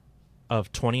summer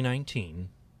of 2019,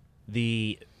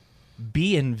 the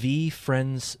B&V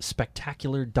Friends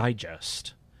Spectacular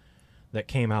Digest that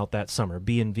came out that summer,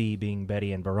 B&V being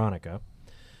Betty and Veronica,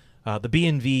 the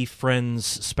B&V Friends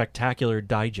Spectacular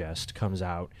Digest comes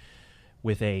out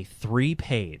with a 3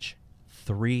 pages.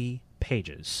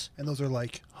 And those are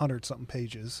like 100-something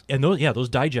pages. And those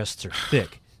digests are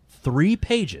thick. 3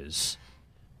 pages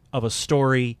of a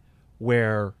story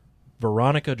where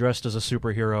Veronica, dressed as a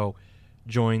superhero,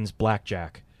 joins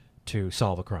Blackjack to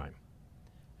solve a crime.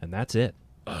 And that's it.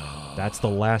 That's the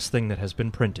last thing that has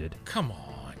been printed Come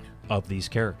on. of these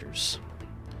characters.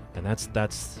 And that's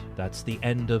the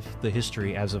end of the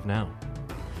history as of now.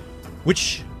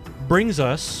 Which brings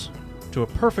us to a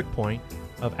perfect point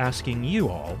of asking you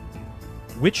all,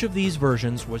 which of these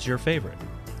versions was your favorite?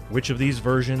 Which of these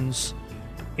versions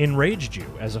enraged you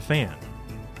as a fan?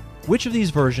 Which of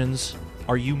these versions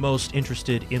are you most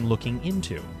interested in looking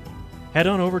into? Head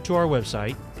on over to our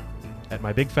website at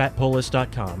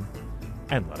mybigfatpulllist.com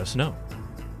and let us know.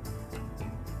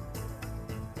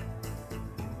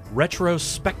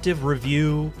 Retrospective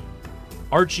review,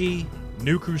 Archie,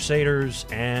 New Crusaders,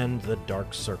 and the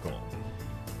Dark Circle.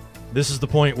 This is the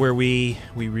point where we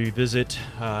revisit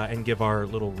and give our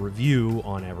little review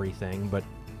on everything, but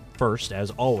first,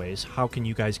 as always, how can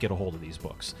you guys get a hold of these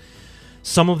books?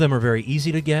 Some of them are very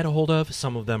easy to get a hold of,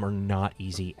 some of them are not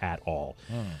easy at all.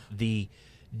 The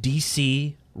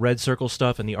DC Red Circle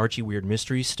stuff and the Archie Weird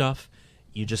Mysteries stuff,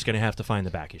 you're just going to have to find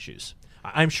the back issues.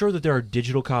 I'm sure that there are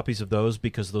digital copies of those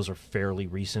because those are fairly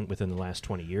recent within the last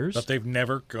 20 years. But they've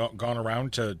never gone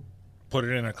around to put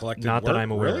it in a collected Not work? that I'm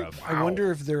aware Really? of. Wow. I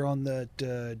wonder if they're on the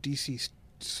DC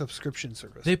subscription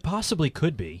service. They possibly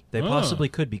could be. They possibly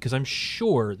could be, because I'm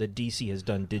sure that DC has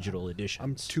done digital editions.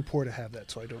 I'm too poor to have that,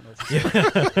 so I don't know.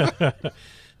 For sure.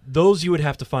 Those you would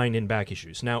have to find in back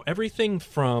issues. Now, everything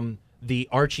from the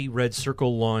Archie Red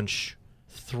Circle launch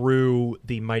through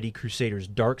the Mighty Crusaders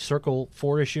Dark Circle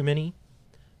 4-issue mini,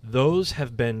 those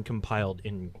have been compiled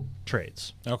in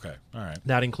trades. Okay, all right.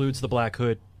 That includes the Black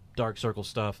Hood Dark Circle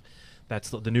stuff.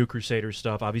 That's the New Crusaders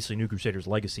stuff. Obviously, New Crusaders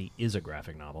Legacy is a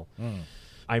graphic novel.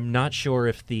 I'm not sure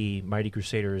if the Mighty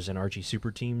Crusaders and Archie Super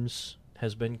Teams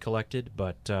has been collected,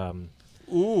 but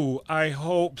Ooh, I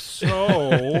hope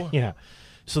so. yeah.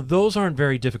 So those aren't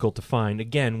very difficult to find.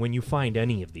 Again, when you find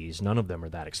any of these, none of them are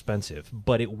that expensive,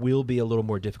 but it will be a little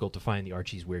more difficult to find the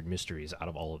Archie's Weird Mysteries out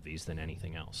of all of these than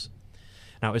anything else.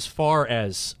 Now, as far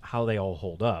as how they all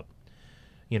hold up,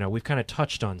 we've kind of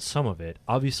touched on some of it.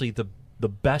 Obviously, the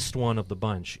best one of the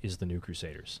bunch is the New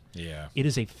Crusaders. Yeah. It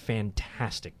is a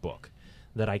fantastic book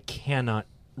that I cannot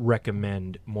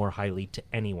recommend more highly to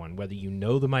anyone, whether you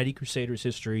know the Mighty Crusaders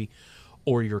history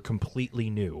or you're completely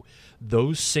new.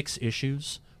 Those 6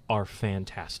 issues are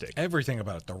fantastic. Everything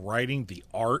about it, the writing, the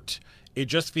art, it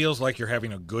just feels like you're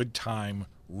having a good time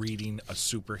reading a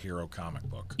superhero comic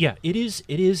book. Yeah, it is.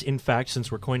 It is, in fact,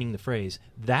 since we're coining the phrase,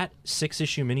 that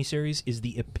 6-issue miniseries is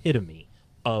the epitome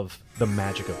of the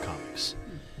magic of comics.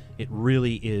 It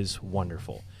really is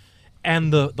wonderful.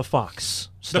 And the Fox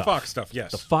stuff. The Fox stuff,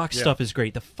 yes. The Fox stuff is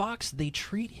great. The Fox, they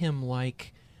treat him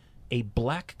like a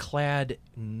black-clad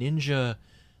ninja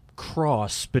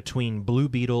cross between Blue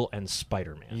Beetle and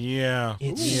Spider-Man. Yeah.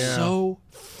 It's so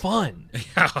fun.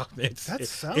 Yeah, That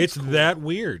sounds it's cool. that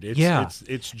weird.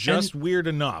 It's just weird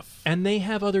enough. And they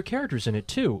have other characters in it,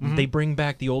 too. They bring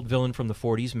back the old villain from the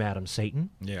 40s, Madam Satan.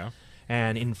 Yeah.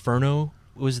 And Inferno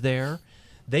was there.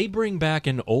 They bring back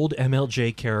an old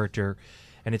MLJ character,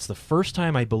 and it's the first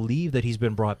time I believe that he's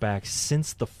been brought back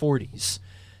since the 40s.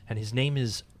 And his name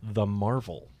is The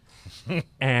Marvel.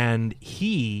 And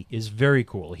he is very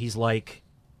cool. He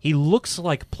looks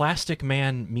like Plastic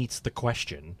Man meets The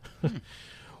Question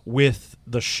with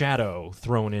the Shadow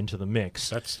thrown into the mix.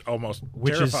 That's almost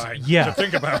Which terrifying is, yeah. to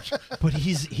think about. But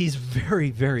he's very,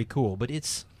 very cool. But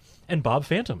and Bob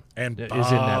Phantom And is in that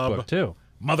Bob. book too.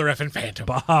 Mother effing Phantom.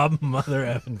 Bob Mother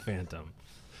effing Phantom.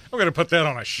 I'm going to put that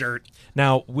on a shirt.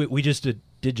 Now, we just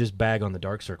did just bag on the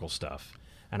Dark Circle stuff.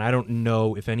 And I don't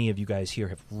know if any of you guys here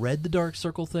have read the Dark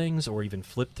Circle things or even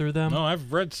flipped through them. No,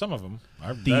 I've read some of them.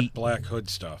 That Black Hood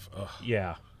stuff. Ugh.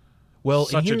 Yeah. Well,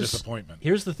 Such and a disappointment.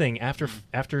 Here's the thing.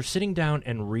 After sitting down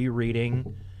and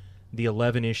rereading the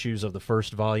 11 issues of the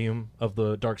first volume of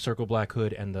the Dark Circle Black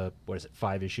Hood and the,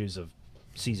 5 issues of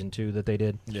Season 2 that they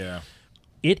did, Yeah.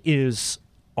 it is,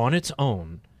 on its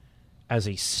own, as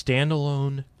a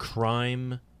standalone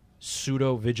crime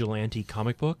pseudo-vigilante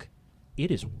comic book,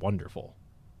 it is wonderful.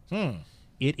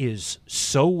 It is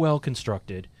so well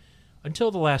constructed.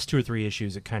 Until the last 2 or 3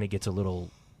 issues, it kind of gets a little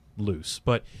loose.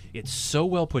 But it's so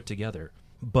well put together.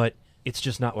 But it's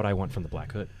just not what I want from the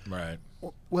Black Hood. Right.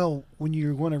 Well, when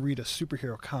you want to read a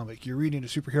superhero comic, you're reading a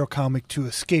superhero comic to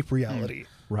escape reality.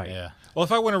 Right. Yeah. Well,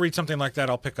 if I want to read something like that,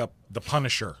 I'll pick up The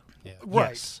Punisher.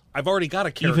 Right. Yes. I've already got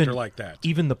a character like that.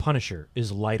 Even the Punisher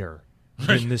is lighter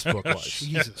than this book was.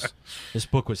 Jesus. This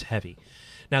book was heavy.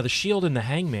 Now, the Shield and the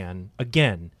Hangman,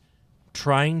 again,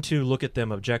 trying to look at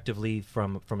them objectively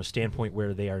from a standpoint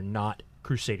where they are not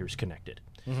Crusaders connected.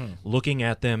 Looking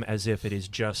at them as if it is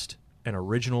just an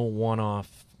original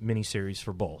one-off miniseries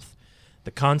for both.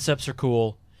 The concepts are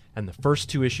cool. And the first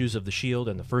 2 issues of The Shield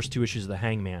and the first 2 issues of The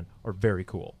Hangman are very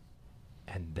cool.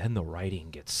 And then the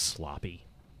writing gets sloppy.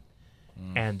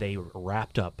 And they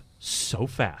wrapped up so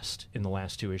fast in the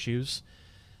last 2 issues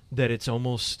that it's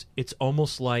almost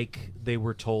like they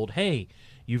were told, hey,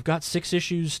 you've got 6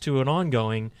 issues to an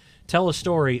ongoing, tell a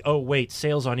story. Oh, wait,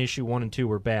 sales on issue 1 and 2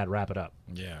 were bad, wrap it up.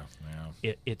 Yeah.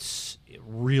 It's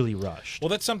really rushed. Well,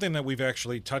 that's something that we've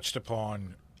actually touched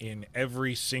upon in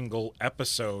every single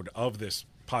episode of this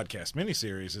podcast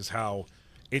miniseries, is how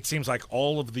it seems like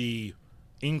all of the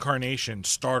incarnations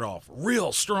start off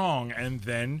real strong and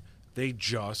then they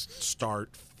just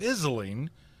start fizzling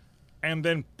and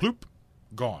then bloop,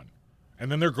 gone.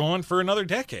 And then they're gone for another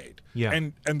decade. Yeah.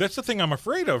 And that's the thing I'm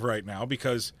afraid of right now,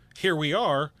 because here we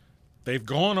are, they've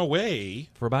gone away.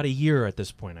 For about a year at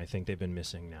this point, I think they've been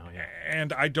missing now, yeah.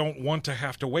 And I don't want to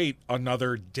have to wait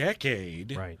another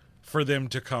decade for them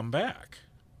to come back.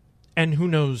 And who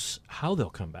knows how they'll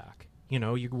come back. You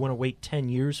want to wait 10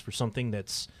 years for something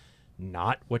that's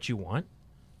not what you want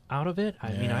out of it.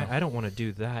 I mean, I don't want to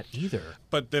do that either.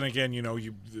 But then again,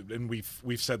 and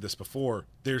we've said this before,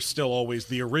 there's still always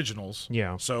the originals.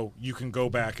 Yeah. So you can go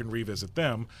back and revisit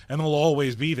them, and they'll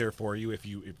always be there for you if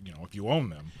you own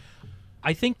them.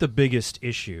 I think the biggest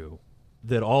issue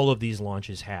that all of these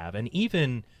launches have, and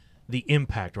even the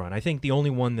Impact run, I think the only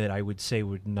one that I would say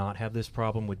would not have this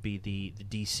problem would be the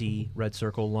DC Red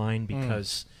Circle line,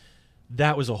 because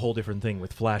that was a whole different thing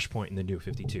with Flashpoint and the New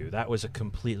 52. That was a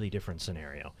completely different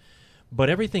scenario. But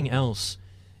everything else,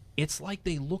 it's like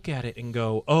they look at it and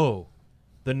go, oh,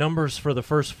 the numbers for the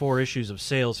first 4 issues of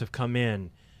sales have come in,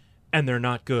 and they're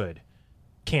not good.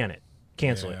 Can it?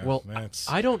 Cancel it. Well,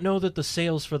 I don't know that the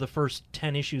sales for the first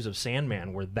 10 issues of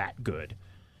Sandman were that good.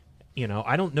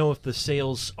 I don't know if the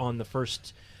sales on the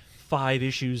first 5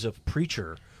 issues of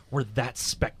Preacher were that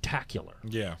spectacular.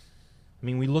 Yeah. I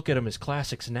mean, we look at them as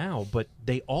classics now, but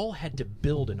they all had to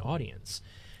build an audience.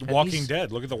 The Walking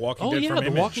Dead. Look at The Walking Dead from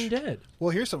Image. The Walking Dead.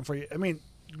 Well, here's something for you. I mean,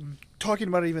 talking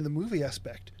about even the movie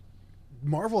aspect,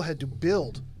 Marvel had to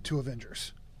build to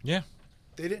Avengers. Yeah.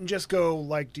 They didn't just go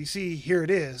like DC, here it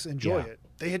is, enjoy it.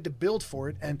 They had to build for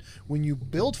it, and when you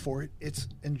build for it, it's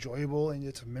enjoyable and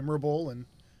it's memorable and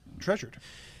treasured.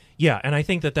 Yeah, and I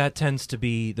think that tends to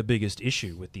be the biggest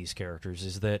issue with these characters,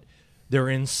 is that they're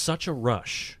in such a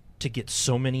rush to get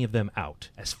so many of them out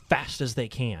as fast as they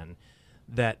can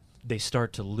that they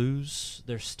start to lose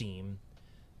their steam.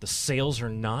 The sales are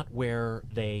not where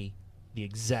the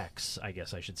execs, I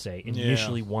guess I should say,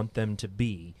 initially want them to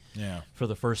be for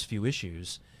the first few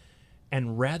issues.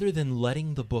 And rather than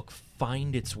letting the book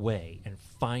find its way and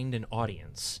find an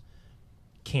audience,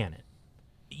 can it?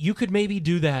 You could maybe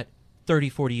do that 30,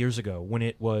 40 years ago when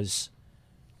it was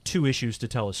 2 issues to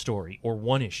tell a story, or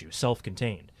 1 issue,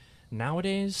 self-contained.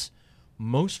 Nowadays,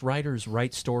 most writers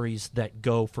write stories that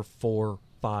go for 4,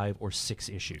 5, or 6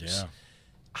 issues. Yeah.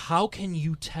 How can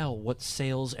you tell what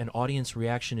sales and audience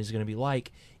reaction is going to be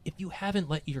like if you haven't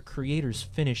let your creators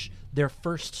finish their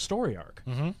first story arc?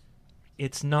 Mm-hmm.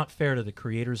 It's not fair to the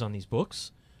creators on these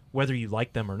books, whether you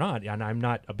like them or not. And I'm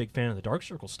not a big fan of the Dark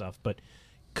Circle stuff, but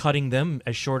cutting them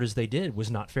as short as they did was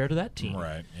not fair to that team.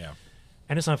 Right, yeah.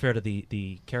 And it's not fair to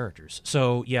the characters.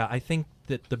 So, yeah, I think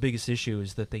that the biggest issue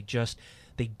is that they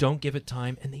don't give it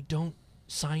time, and they don't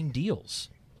sign deals.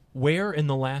 Where in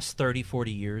the last 30,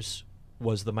 40 years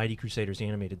was the Mighty Crusaders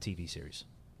animated TV series?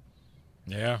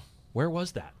 Yeah. Where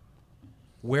was that?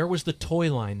 Where was the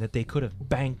toy line that they could have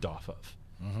banked off of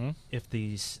if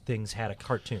these things had a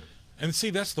cartoon? And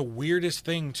see, that's the weirdest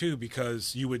thing, too,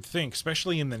 because you would think,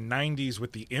 especially in the 90s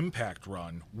with the Impact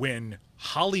run, when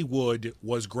Hollywood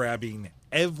was grabbing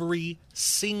every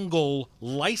single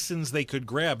license they could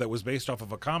grab that was based off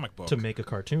of a comic book. To make a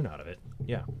cartoon out of it,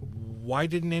 yeah. Why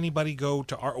didn't anybody go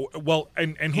to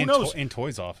and who knows? And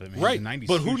toys off it, man. Right, The 90s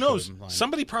but who huge knows? shows line.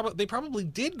 Somebody probably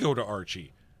did go to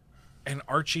Archie, and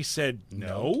Archie said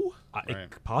no.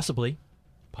 Possibly.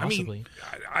 I mean,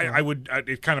 I would.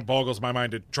 It kind of boggles my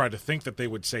mind to try to think that they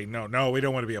would say no. We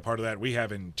don't want to be a part of that. We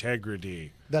have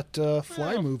integrity. That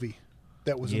Fly movie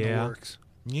that was in the works.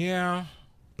 Yeah,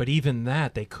 but even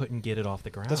that, they couldn't get it off the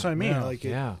ground. That's what I mean.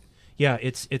 Yeah.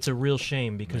 It's a real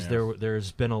shame because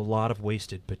there's been a lot of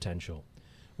wasted potential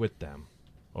with them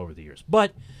over the years.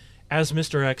 But as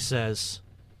Mr. X says,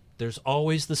 there's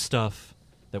always the stuff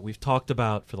that we've talked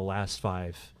about for the last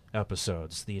 5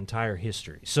 episodes, the entire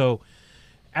history. So,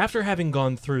 after having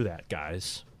gone through that,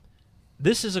 guys,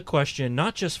 this is a question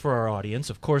not just for our audience.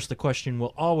 Of course, the question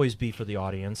will always be for the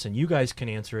audience, and you guys can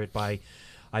answer it by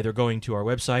either going to our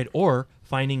website or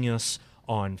finding us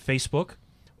on Facebook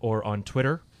or on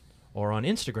Twitter or on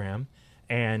Instagram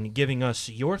and giving us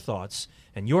your thoughts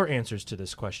and your answers to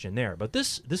this question there. But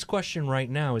this question right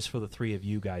now is for the three of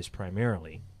you guys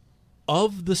primarily.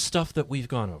 Of the stuff that we've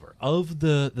gone over, of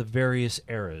the various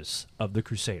eras of the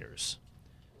Crusaders,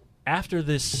 after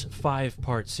this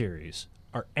 5-part series,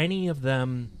 are any of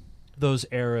them, those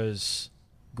eras,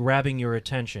 grabbing your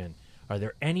attention? Are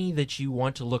there any that you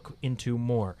want to look into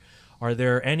more? Are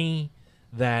there any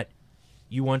that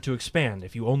you want to expand?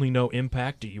 If you only know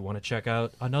Impact, do you want to check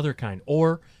out another kind?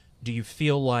 Or do you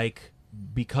feel like,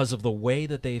 because of the way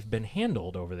that they've been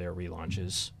handled over their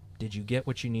relaunches, did you get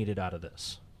what you needed out of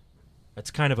this?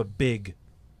 That's kind of a big,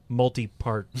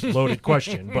 multi-part loaded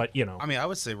question, but, you know. I mean, I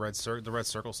would say the Red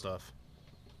Circle stuff.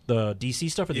 The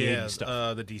DC stuff or the 80s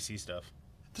stuff? The DC stuff.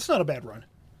 That's not a bad run.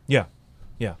 Yeah.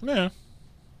 Yeah.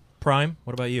 Prime,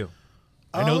 what about you?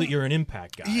 I know that you're an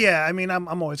Impact guy. Yeah, I mean, I'm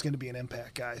always going to be an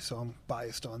Impact guy, so I'm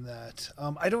biased on that.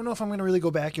 I don't know if I'm going to really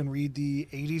go back and read the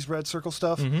 80s Red Circle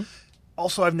stuff. Mm-hmm.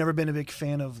 Also, I've never been a big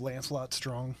fan of Lancelot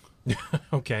Strong.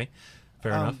 Okay,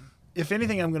 fair enough. If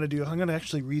anything I'm going to do, I'm going to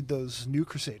actually read those new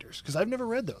Crusaders, because I've never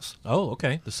read those. Oh,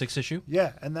 okay, the 6th issue?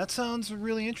 Yeah, and that sounds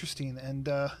really interesting, and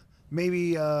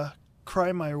maybe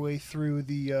cry my way through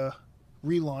the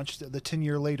relaunch, the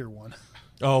 10-year later one.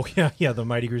 Oh, yeah, the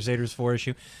Mighty Crusaders 4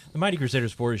 issue. The Mighty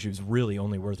Crusaders 4 issue is really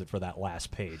only worth it for that last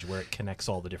page where it connects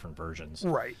all the different versions.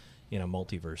 Right. In a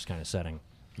multiverse kind of setting.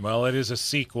 Well, it is a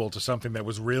sequel to something that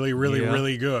was really, really,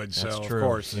 really good, so That's true. of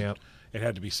course Yep. it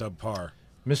had to be subpar.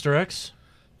 Mr. X?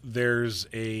 There's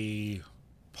a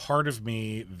part of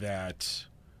me that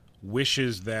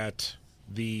wishes that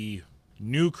the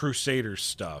new Crusaders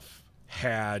stuff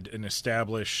had an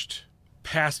established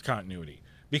past continuity,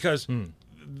 because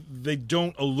they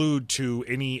don't allude to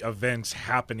any events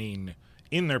happening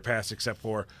in their past except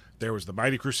for there was the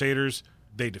Mighty Crusaders,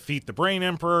 they defeat the Brain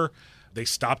Emperor, they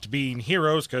stopped being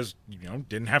heroes because,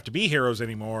 didn't have to be heroes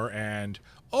anymore, and,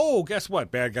 oh, guess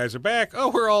what? Bad guys are back. Oh,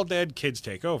 we're all dead. Kids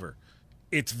take over.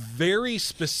 It's very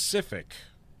specific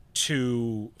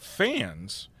to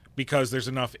fans because there's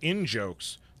enough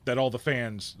in-jokes that all the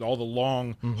fans, all the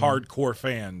long, hardcore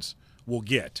fans will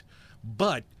get.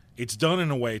 But it's done in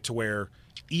a way to where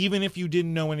even if you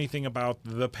didn't know anything about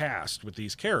the past with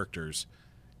these characters,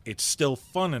 it's still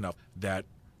fun enough that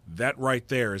right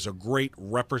there is a great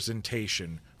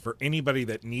representation for anybody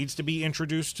that needs to be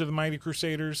introduced to the Mighty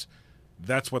Crusaders.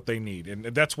 That's what they need. And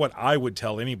that's what I would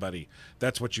tell anybody.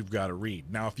 That's what you've got to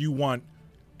read. Now, if you want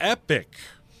epicness,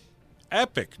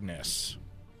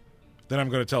 then I'm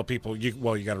going to tell people, you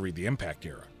got to read the Impact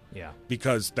era. Yeah.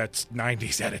 Because that's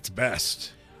 90s at its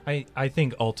best. I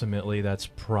think ultimately that's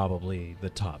probably the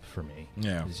top for me.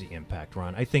 Yeah. Is the Impact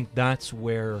run. I think that's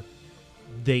where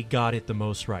they got it the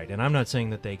most right. And I'm not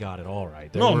saying that they got it all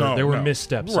right. There were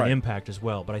missteps in Impact as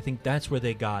well, but I think that's where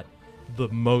they got the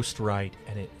most right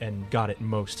and got it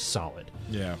most solid.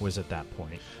 Yeah. Was at that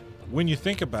point. When you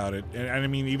think about it, and I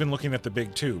mean, even looking at the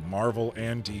big two, Marvel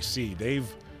and DC, they've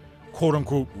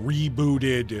quote-unquote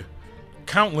rebooted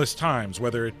countless times,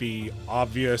 whether it be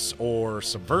obvious or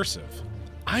subversive.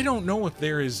 I don't know if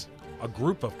there is a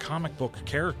group of comic book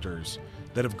characters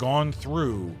that have gone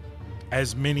through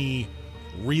as many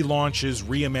relaunches,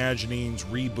 reimaginings,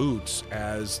 reboots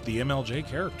as the MLJ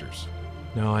characters.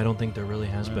 No, I don't think there really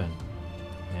has been.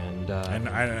 And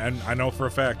I know for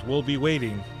a fact we'll be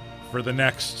waiting for the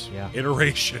next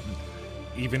iteration,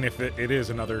 even if it is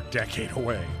another decade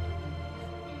away.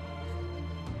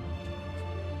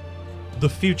 The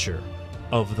future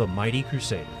of the Mighty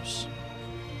Crusaders.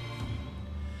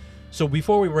 So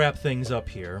before we wrap things up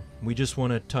here, we just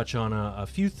want to touch on a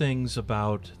few things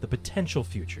about the potential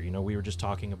future. We were just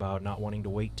talking about not wanting to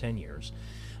wait 10 years.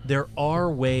 There are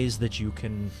ways that you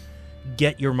can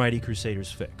get your Mighty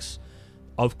Crusaders fix.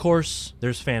 Of course,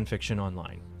 there's fan fiction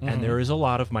online, and there is a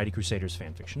lot of Mighty Crusaders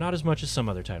fan fiction. Not as much as some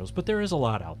other titles, but there is a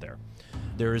lot out there.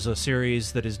 There is a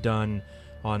series that is done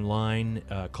online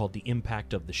called The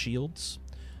Impact of the Shields,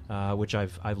 which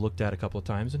I've looked at a couple of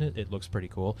times, and it looks pretty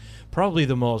cool. Probably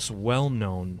the most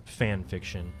well-known fan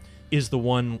fiction is the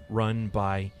one run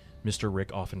by Mr. Rick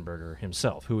Offenberger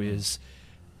himself, who is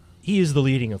the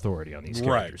leading authority on these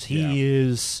characters. Right, He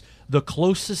is the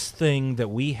closest thing that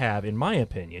we have, in my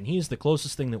opinion, he is the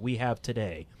closest thing that we have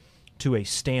today to a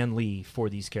Stan Lee for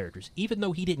these characters, even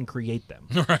though he didn't create them.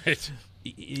 Right.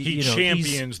 He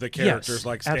champions the characters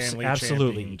like Stan Lee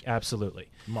absolutely.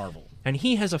 Marvel. And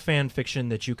he has a fan fiction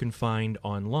that you can find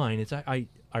online. It's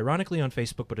ironically on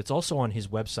Facebook, but it's also on his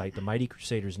website, the Mighty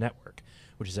Crusaders Network,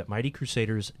 which is at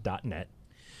mightycrusaders.net.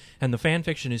 And the fan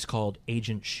fiction is called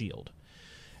Agent Shield.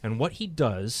 And what he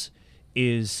does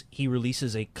is he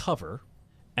releases a cover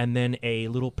and then a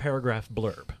little paragraph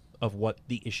blurb of what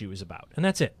the issue is about. And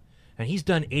that's it. And he's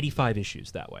done 85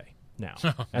 issues that way now,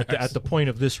 at the point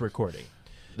of this recording.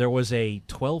 There was a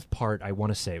 12-part, I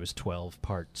want to say it was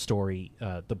 12-part story,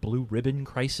 The Blue Ribbon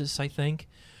Crisis, I think,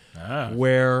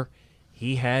 where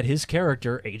he had his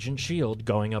character, Agent S.H.I.E.L.D.,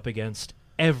 going up against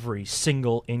every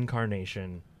single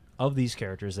incarnation of these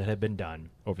characters that have been done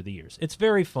over the years. It's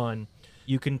very fun.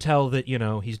 You can tell that,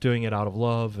 he's doing it out of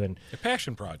love. And a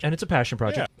passion project. And it's a passion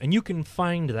project. Yeah. And you can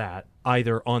find that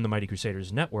either on the Mighty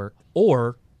Crusaders Network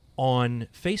or on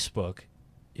Facebook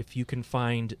if you can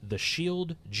find the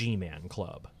S.H.I.E.L.D. G-Man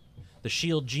Club. The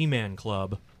S.H.I.E.L.D. G-Man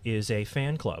Club is a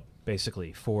fan club,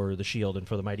 basically, for the S.H.I.E.L.D. and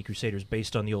for the Mighty Crusaders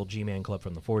based on the old G-Man Club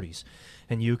from the 40s.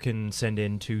 And you can send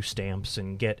in 2 stamps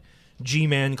and get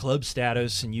G-Man Club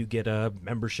status, and you get a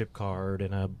membership card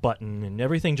and a button and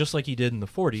everything just like you did in the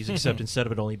 40s, except instead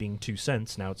of it only being 2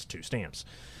 cents, now it's 2 stamps.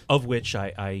 Of which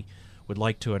I would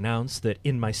like to announce that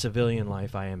in my civilian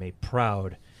life I am a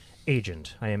proud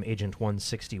agent. I am Agent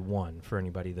 161 for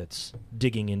anybody that's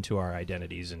digging into our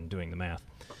identities and doing the math.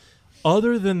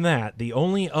 Other than that, the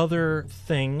only other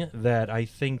thing that I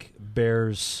think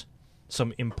bears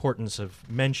some importance of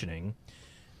mentioning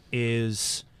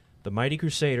is the Mighty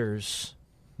Crusaders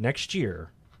next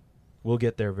year will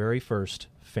get their very first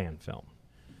fan film.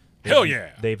 Hell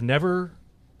yeah! They've never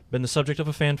been the subject of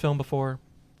a fan film before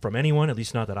from anyone, at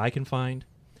least not that I can find.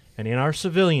 And in our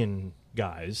civilian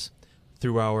guys,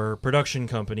 through our production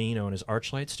company known as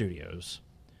Archlight Studios,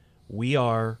 we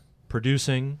are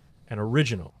producing an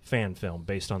original fan film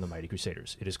based on the Mighty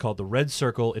Crusaders. It is called The Red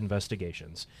Circle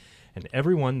Investigations. And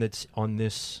everyone that's on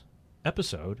this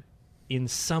episode, in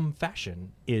some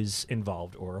fashion, is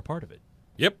involved or a part of it.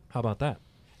 Yep. How about that?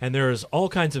 And there's all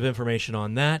kinds of information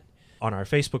on that on our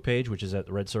Facebook page, which is at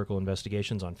the Red Circle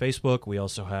Investigations on Facebook. We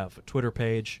also have a Twitter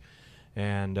page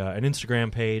and an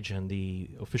Instagram page, and the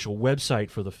official website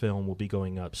for the film will be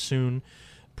going up soon.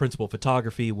 Principal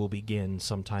photography will begin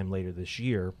sometime later this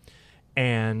year.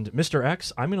 And Mr.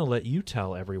 X, I'm going to let you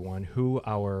tell everyone who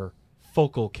our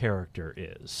focal character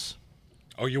is.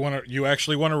 Oh, you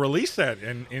actually want to release that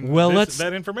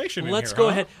that information? Let's in go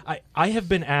here, ahead. I have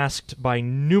been asked by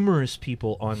numerous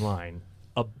people online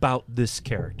about this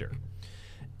character,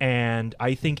 and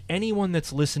I think anyone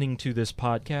that's listening to this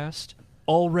podcast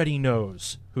already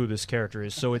knows who this character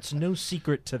is, so it's no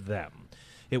secret to them.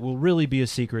 It will really be a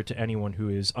secret to anyone who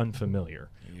is unfamiliar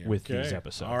with these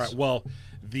episodes. All right. Well,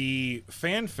 the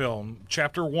fan film,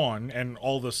 Chapter 1, and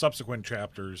all the subsequent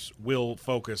chapters will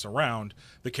focus around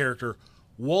the character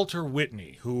Walter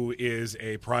Whitney, who is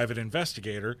a private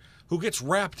investigator who gets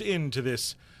wrapped into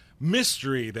this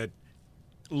mystery that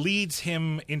leads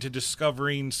him into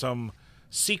discovering some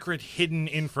secret hidden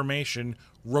information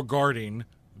regarding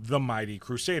the Mighty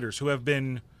Crusaders, who have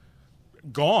been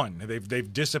gone.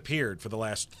 They've disappeared for the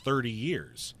last 30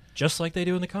 years. Just like they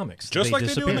do in the comics. Just like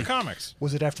they do in the comics.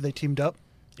 Was it after they teamed up?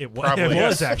 It was. Probably. It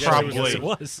was actually. Probably. Yes, it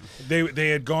was. They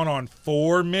had gone on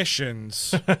 4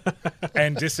 missions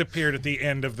and disappeared at the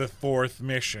end of the 4th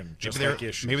mission. Just like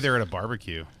Issues. Maybe they're at a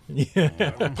barbecue.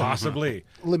 Possibly.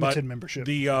 Limited But membership.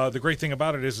 The great thing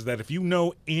about it is that if you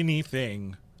know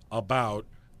anything about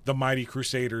the Mighty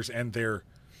Crusaders and their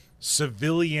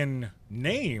civilian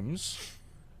names,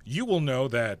 you will know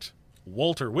that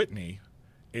Walter Whitney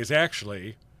is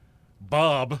actually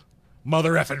Bob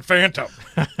Mother Effin' Phantom.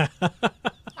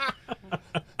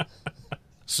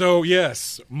 So,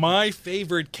 yes, my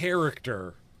favorite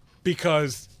character,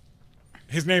 because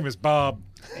his name is Bob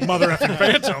Mother Effin'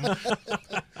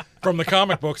 Phantom from the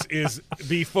comic books, is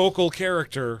the focal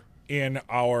character in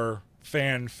our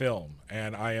fan film,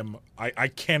 and I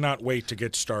cannot wait to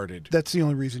get started. That's the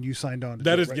only reason you signed on.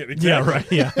 That is right? exactly. Yeah,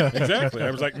 right. Yeah. Exactly.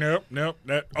 I was like, nope.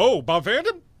 Oh, Bob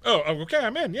Phantom? Oh, okay,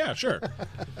 I'm in. Yeah, sure.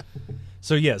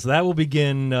 So, yes, that will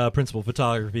begin principal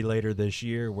photography later this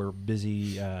year. We're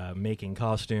busy making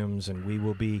costumes, and we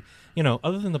will be,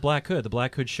 other than the Black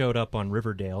Hood showed up on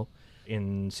Riverdale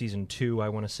in season 2, I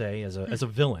want to say, as a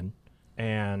villain.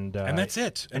 And that's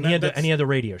it. And he had the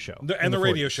radio show. The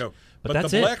radio show. But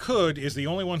that's the it. Black Hood is the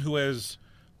only one who has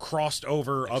crossed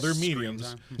over other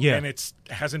mediums. Yeah. And it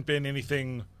hasn't been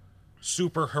anything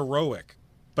super heroic.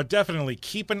 But definitely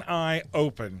keep an eye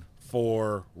open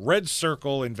for Red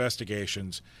Circle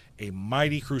Investigations, a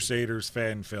Mighty Crusaders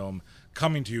fan film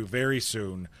coming to you very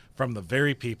soon from the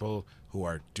very people who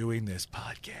are doing this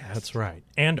podcast. That's right.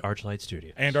 And Archlight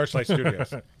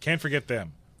Studios. Can't forget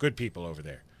them. Good people over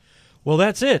there. Well,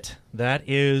 that's it. That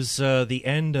is the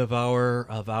end of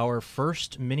our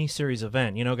first miniseries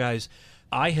event. Guys,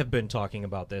 I have been talking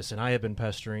about this, and I have been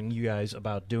pestering you guys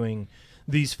about doing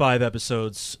these 5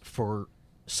 episodes for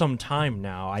some time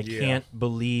now. I can't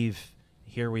believe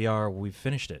here we are. We've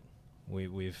finished it.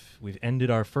 We've ended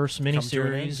our first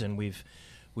miniseries, and we've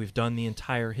done the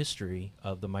entire history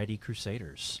of the Mighty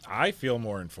Crusaders. I feel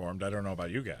more informed. I don't know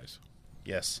about you guys.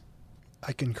 Yes.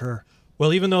 I concur.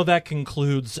 Well, even though that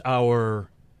concludes our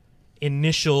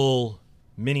initial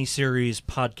miniseries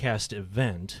podcast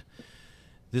event,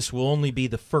 this will only be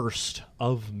the first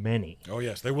of many. Oh,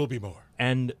 yes, there will be more.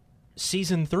 And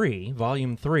Season 3,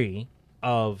 Volume 3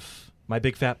 of My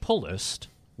Big Fat Pull List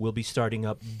will be starting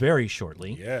up very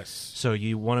shortly. Yes. So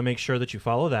you want to make sure that you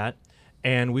follow that.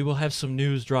 And we will have some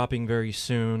news dropping very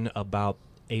soon about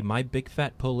a My Big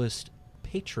Fat Pull List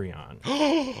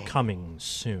Patreon coming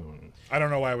soon. I don't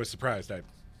know why I was surprised.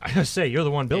 I say, you're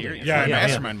the one building it. You're the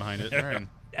mastermind behind it. Right.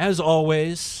 As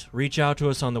always, reach out to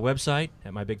us on the website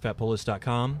at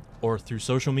mybigfatpulllist.com or through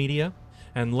social media,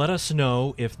 and let us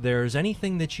know if there's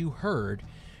anything that you heard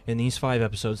in these 5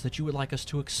 episodes that you would like us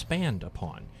to expand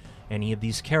upon. Any of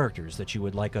these characters that you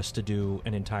would like us to do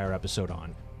an entire episode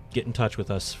on. Get in touch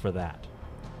with us for that.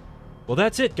 Well,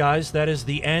 that's it, guys. That is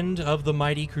the end of the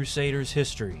Mighty Crusaders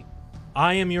history.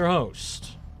 I am your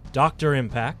host, Dr.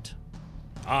 Impact.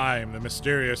 I'm the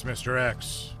mysterious Mr.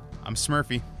 X. I'm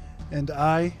Smurfy. And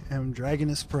I am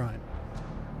Dragonus Prime.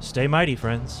 Stay mighty,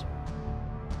 friends.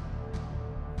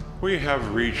 We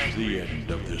have reached the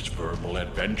end of this verbal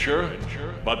adventure,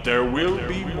 but there will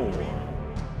be more.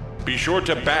 Be sure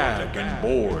to bag and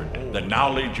board the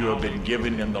knowledge you have been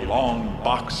given in the long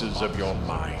boxes of your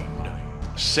mind,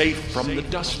 safe from the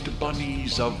dust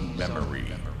bunnies of memory.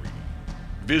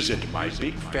 Visit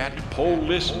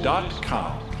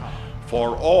mybigfatpolllist.com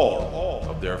for all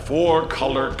of their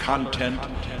 4-color content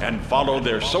and follow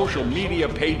their social media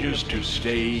pages to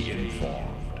stay informed.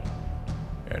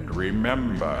 And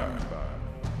remember,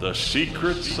 the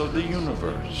secrets of the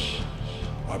universe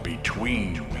are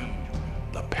between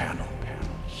the panels.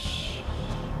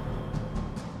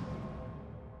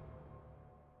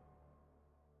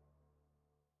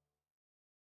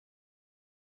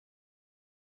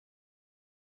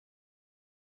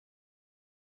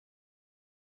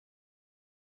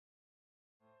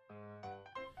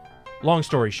 Long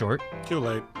story short, Too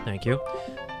late. thank you.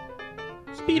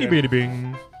 Speedy beady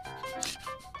bing.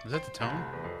 Is that the tone?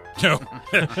 No.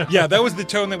 Yeah, that was the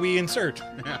tone that we insert.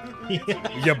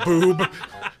 Ya boob.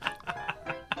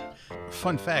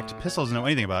 Fun fact, Pistol doesn't know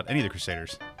anything about any of the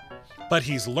Crusaders. But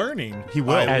he's learning. He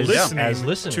will. by As- listening as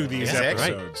listener. to these Exactly.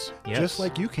 episodes. Yes. Just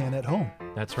like you can at home.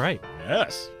 That's right.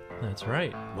 Yes. That's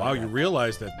right. Wow, you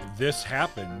realize that this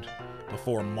happened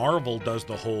before Marvel does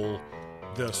the whole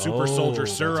super soldier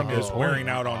that's a serum good is point. wearing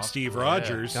out on Steve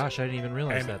Rogers. Gosh, I didn't even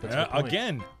realize And that. That's a good point.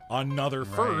 again, another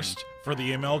first for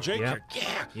the MLJ Yep. character.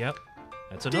 Yeah. Yep.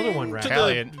 That's another one, To right? the-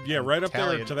 Tally. yeah, right up there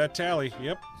Tally. to that tally.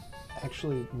 Yep.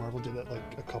 Actually, Marvel did that like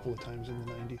a couple of times in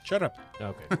the 90s. Shut up.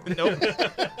 Okay. Nope.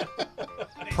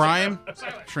 Prime,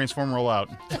 transform, roll out.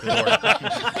 Good Lord.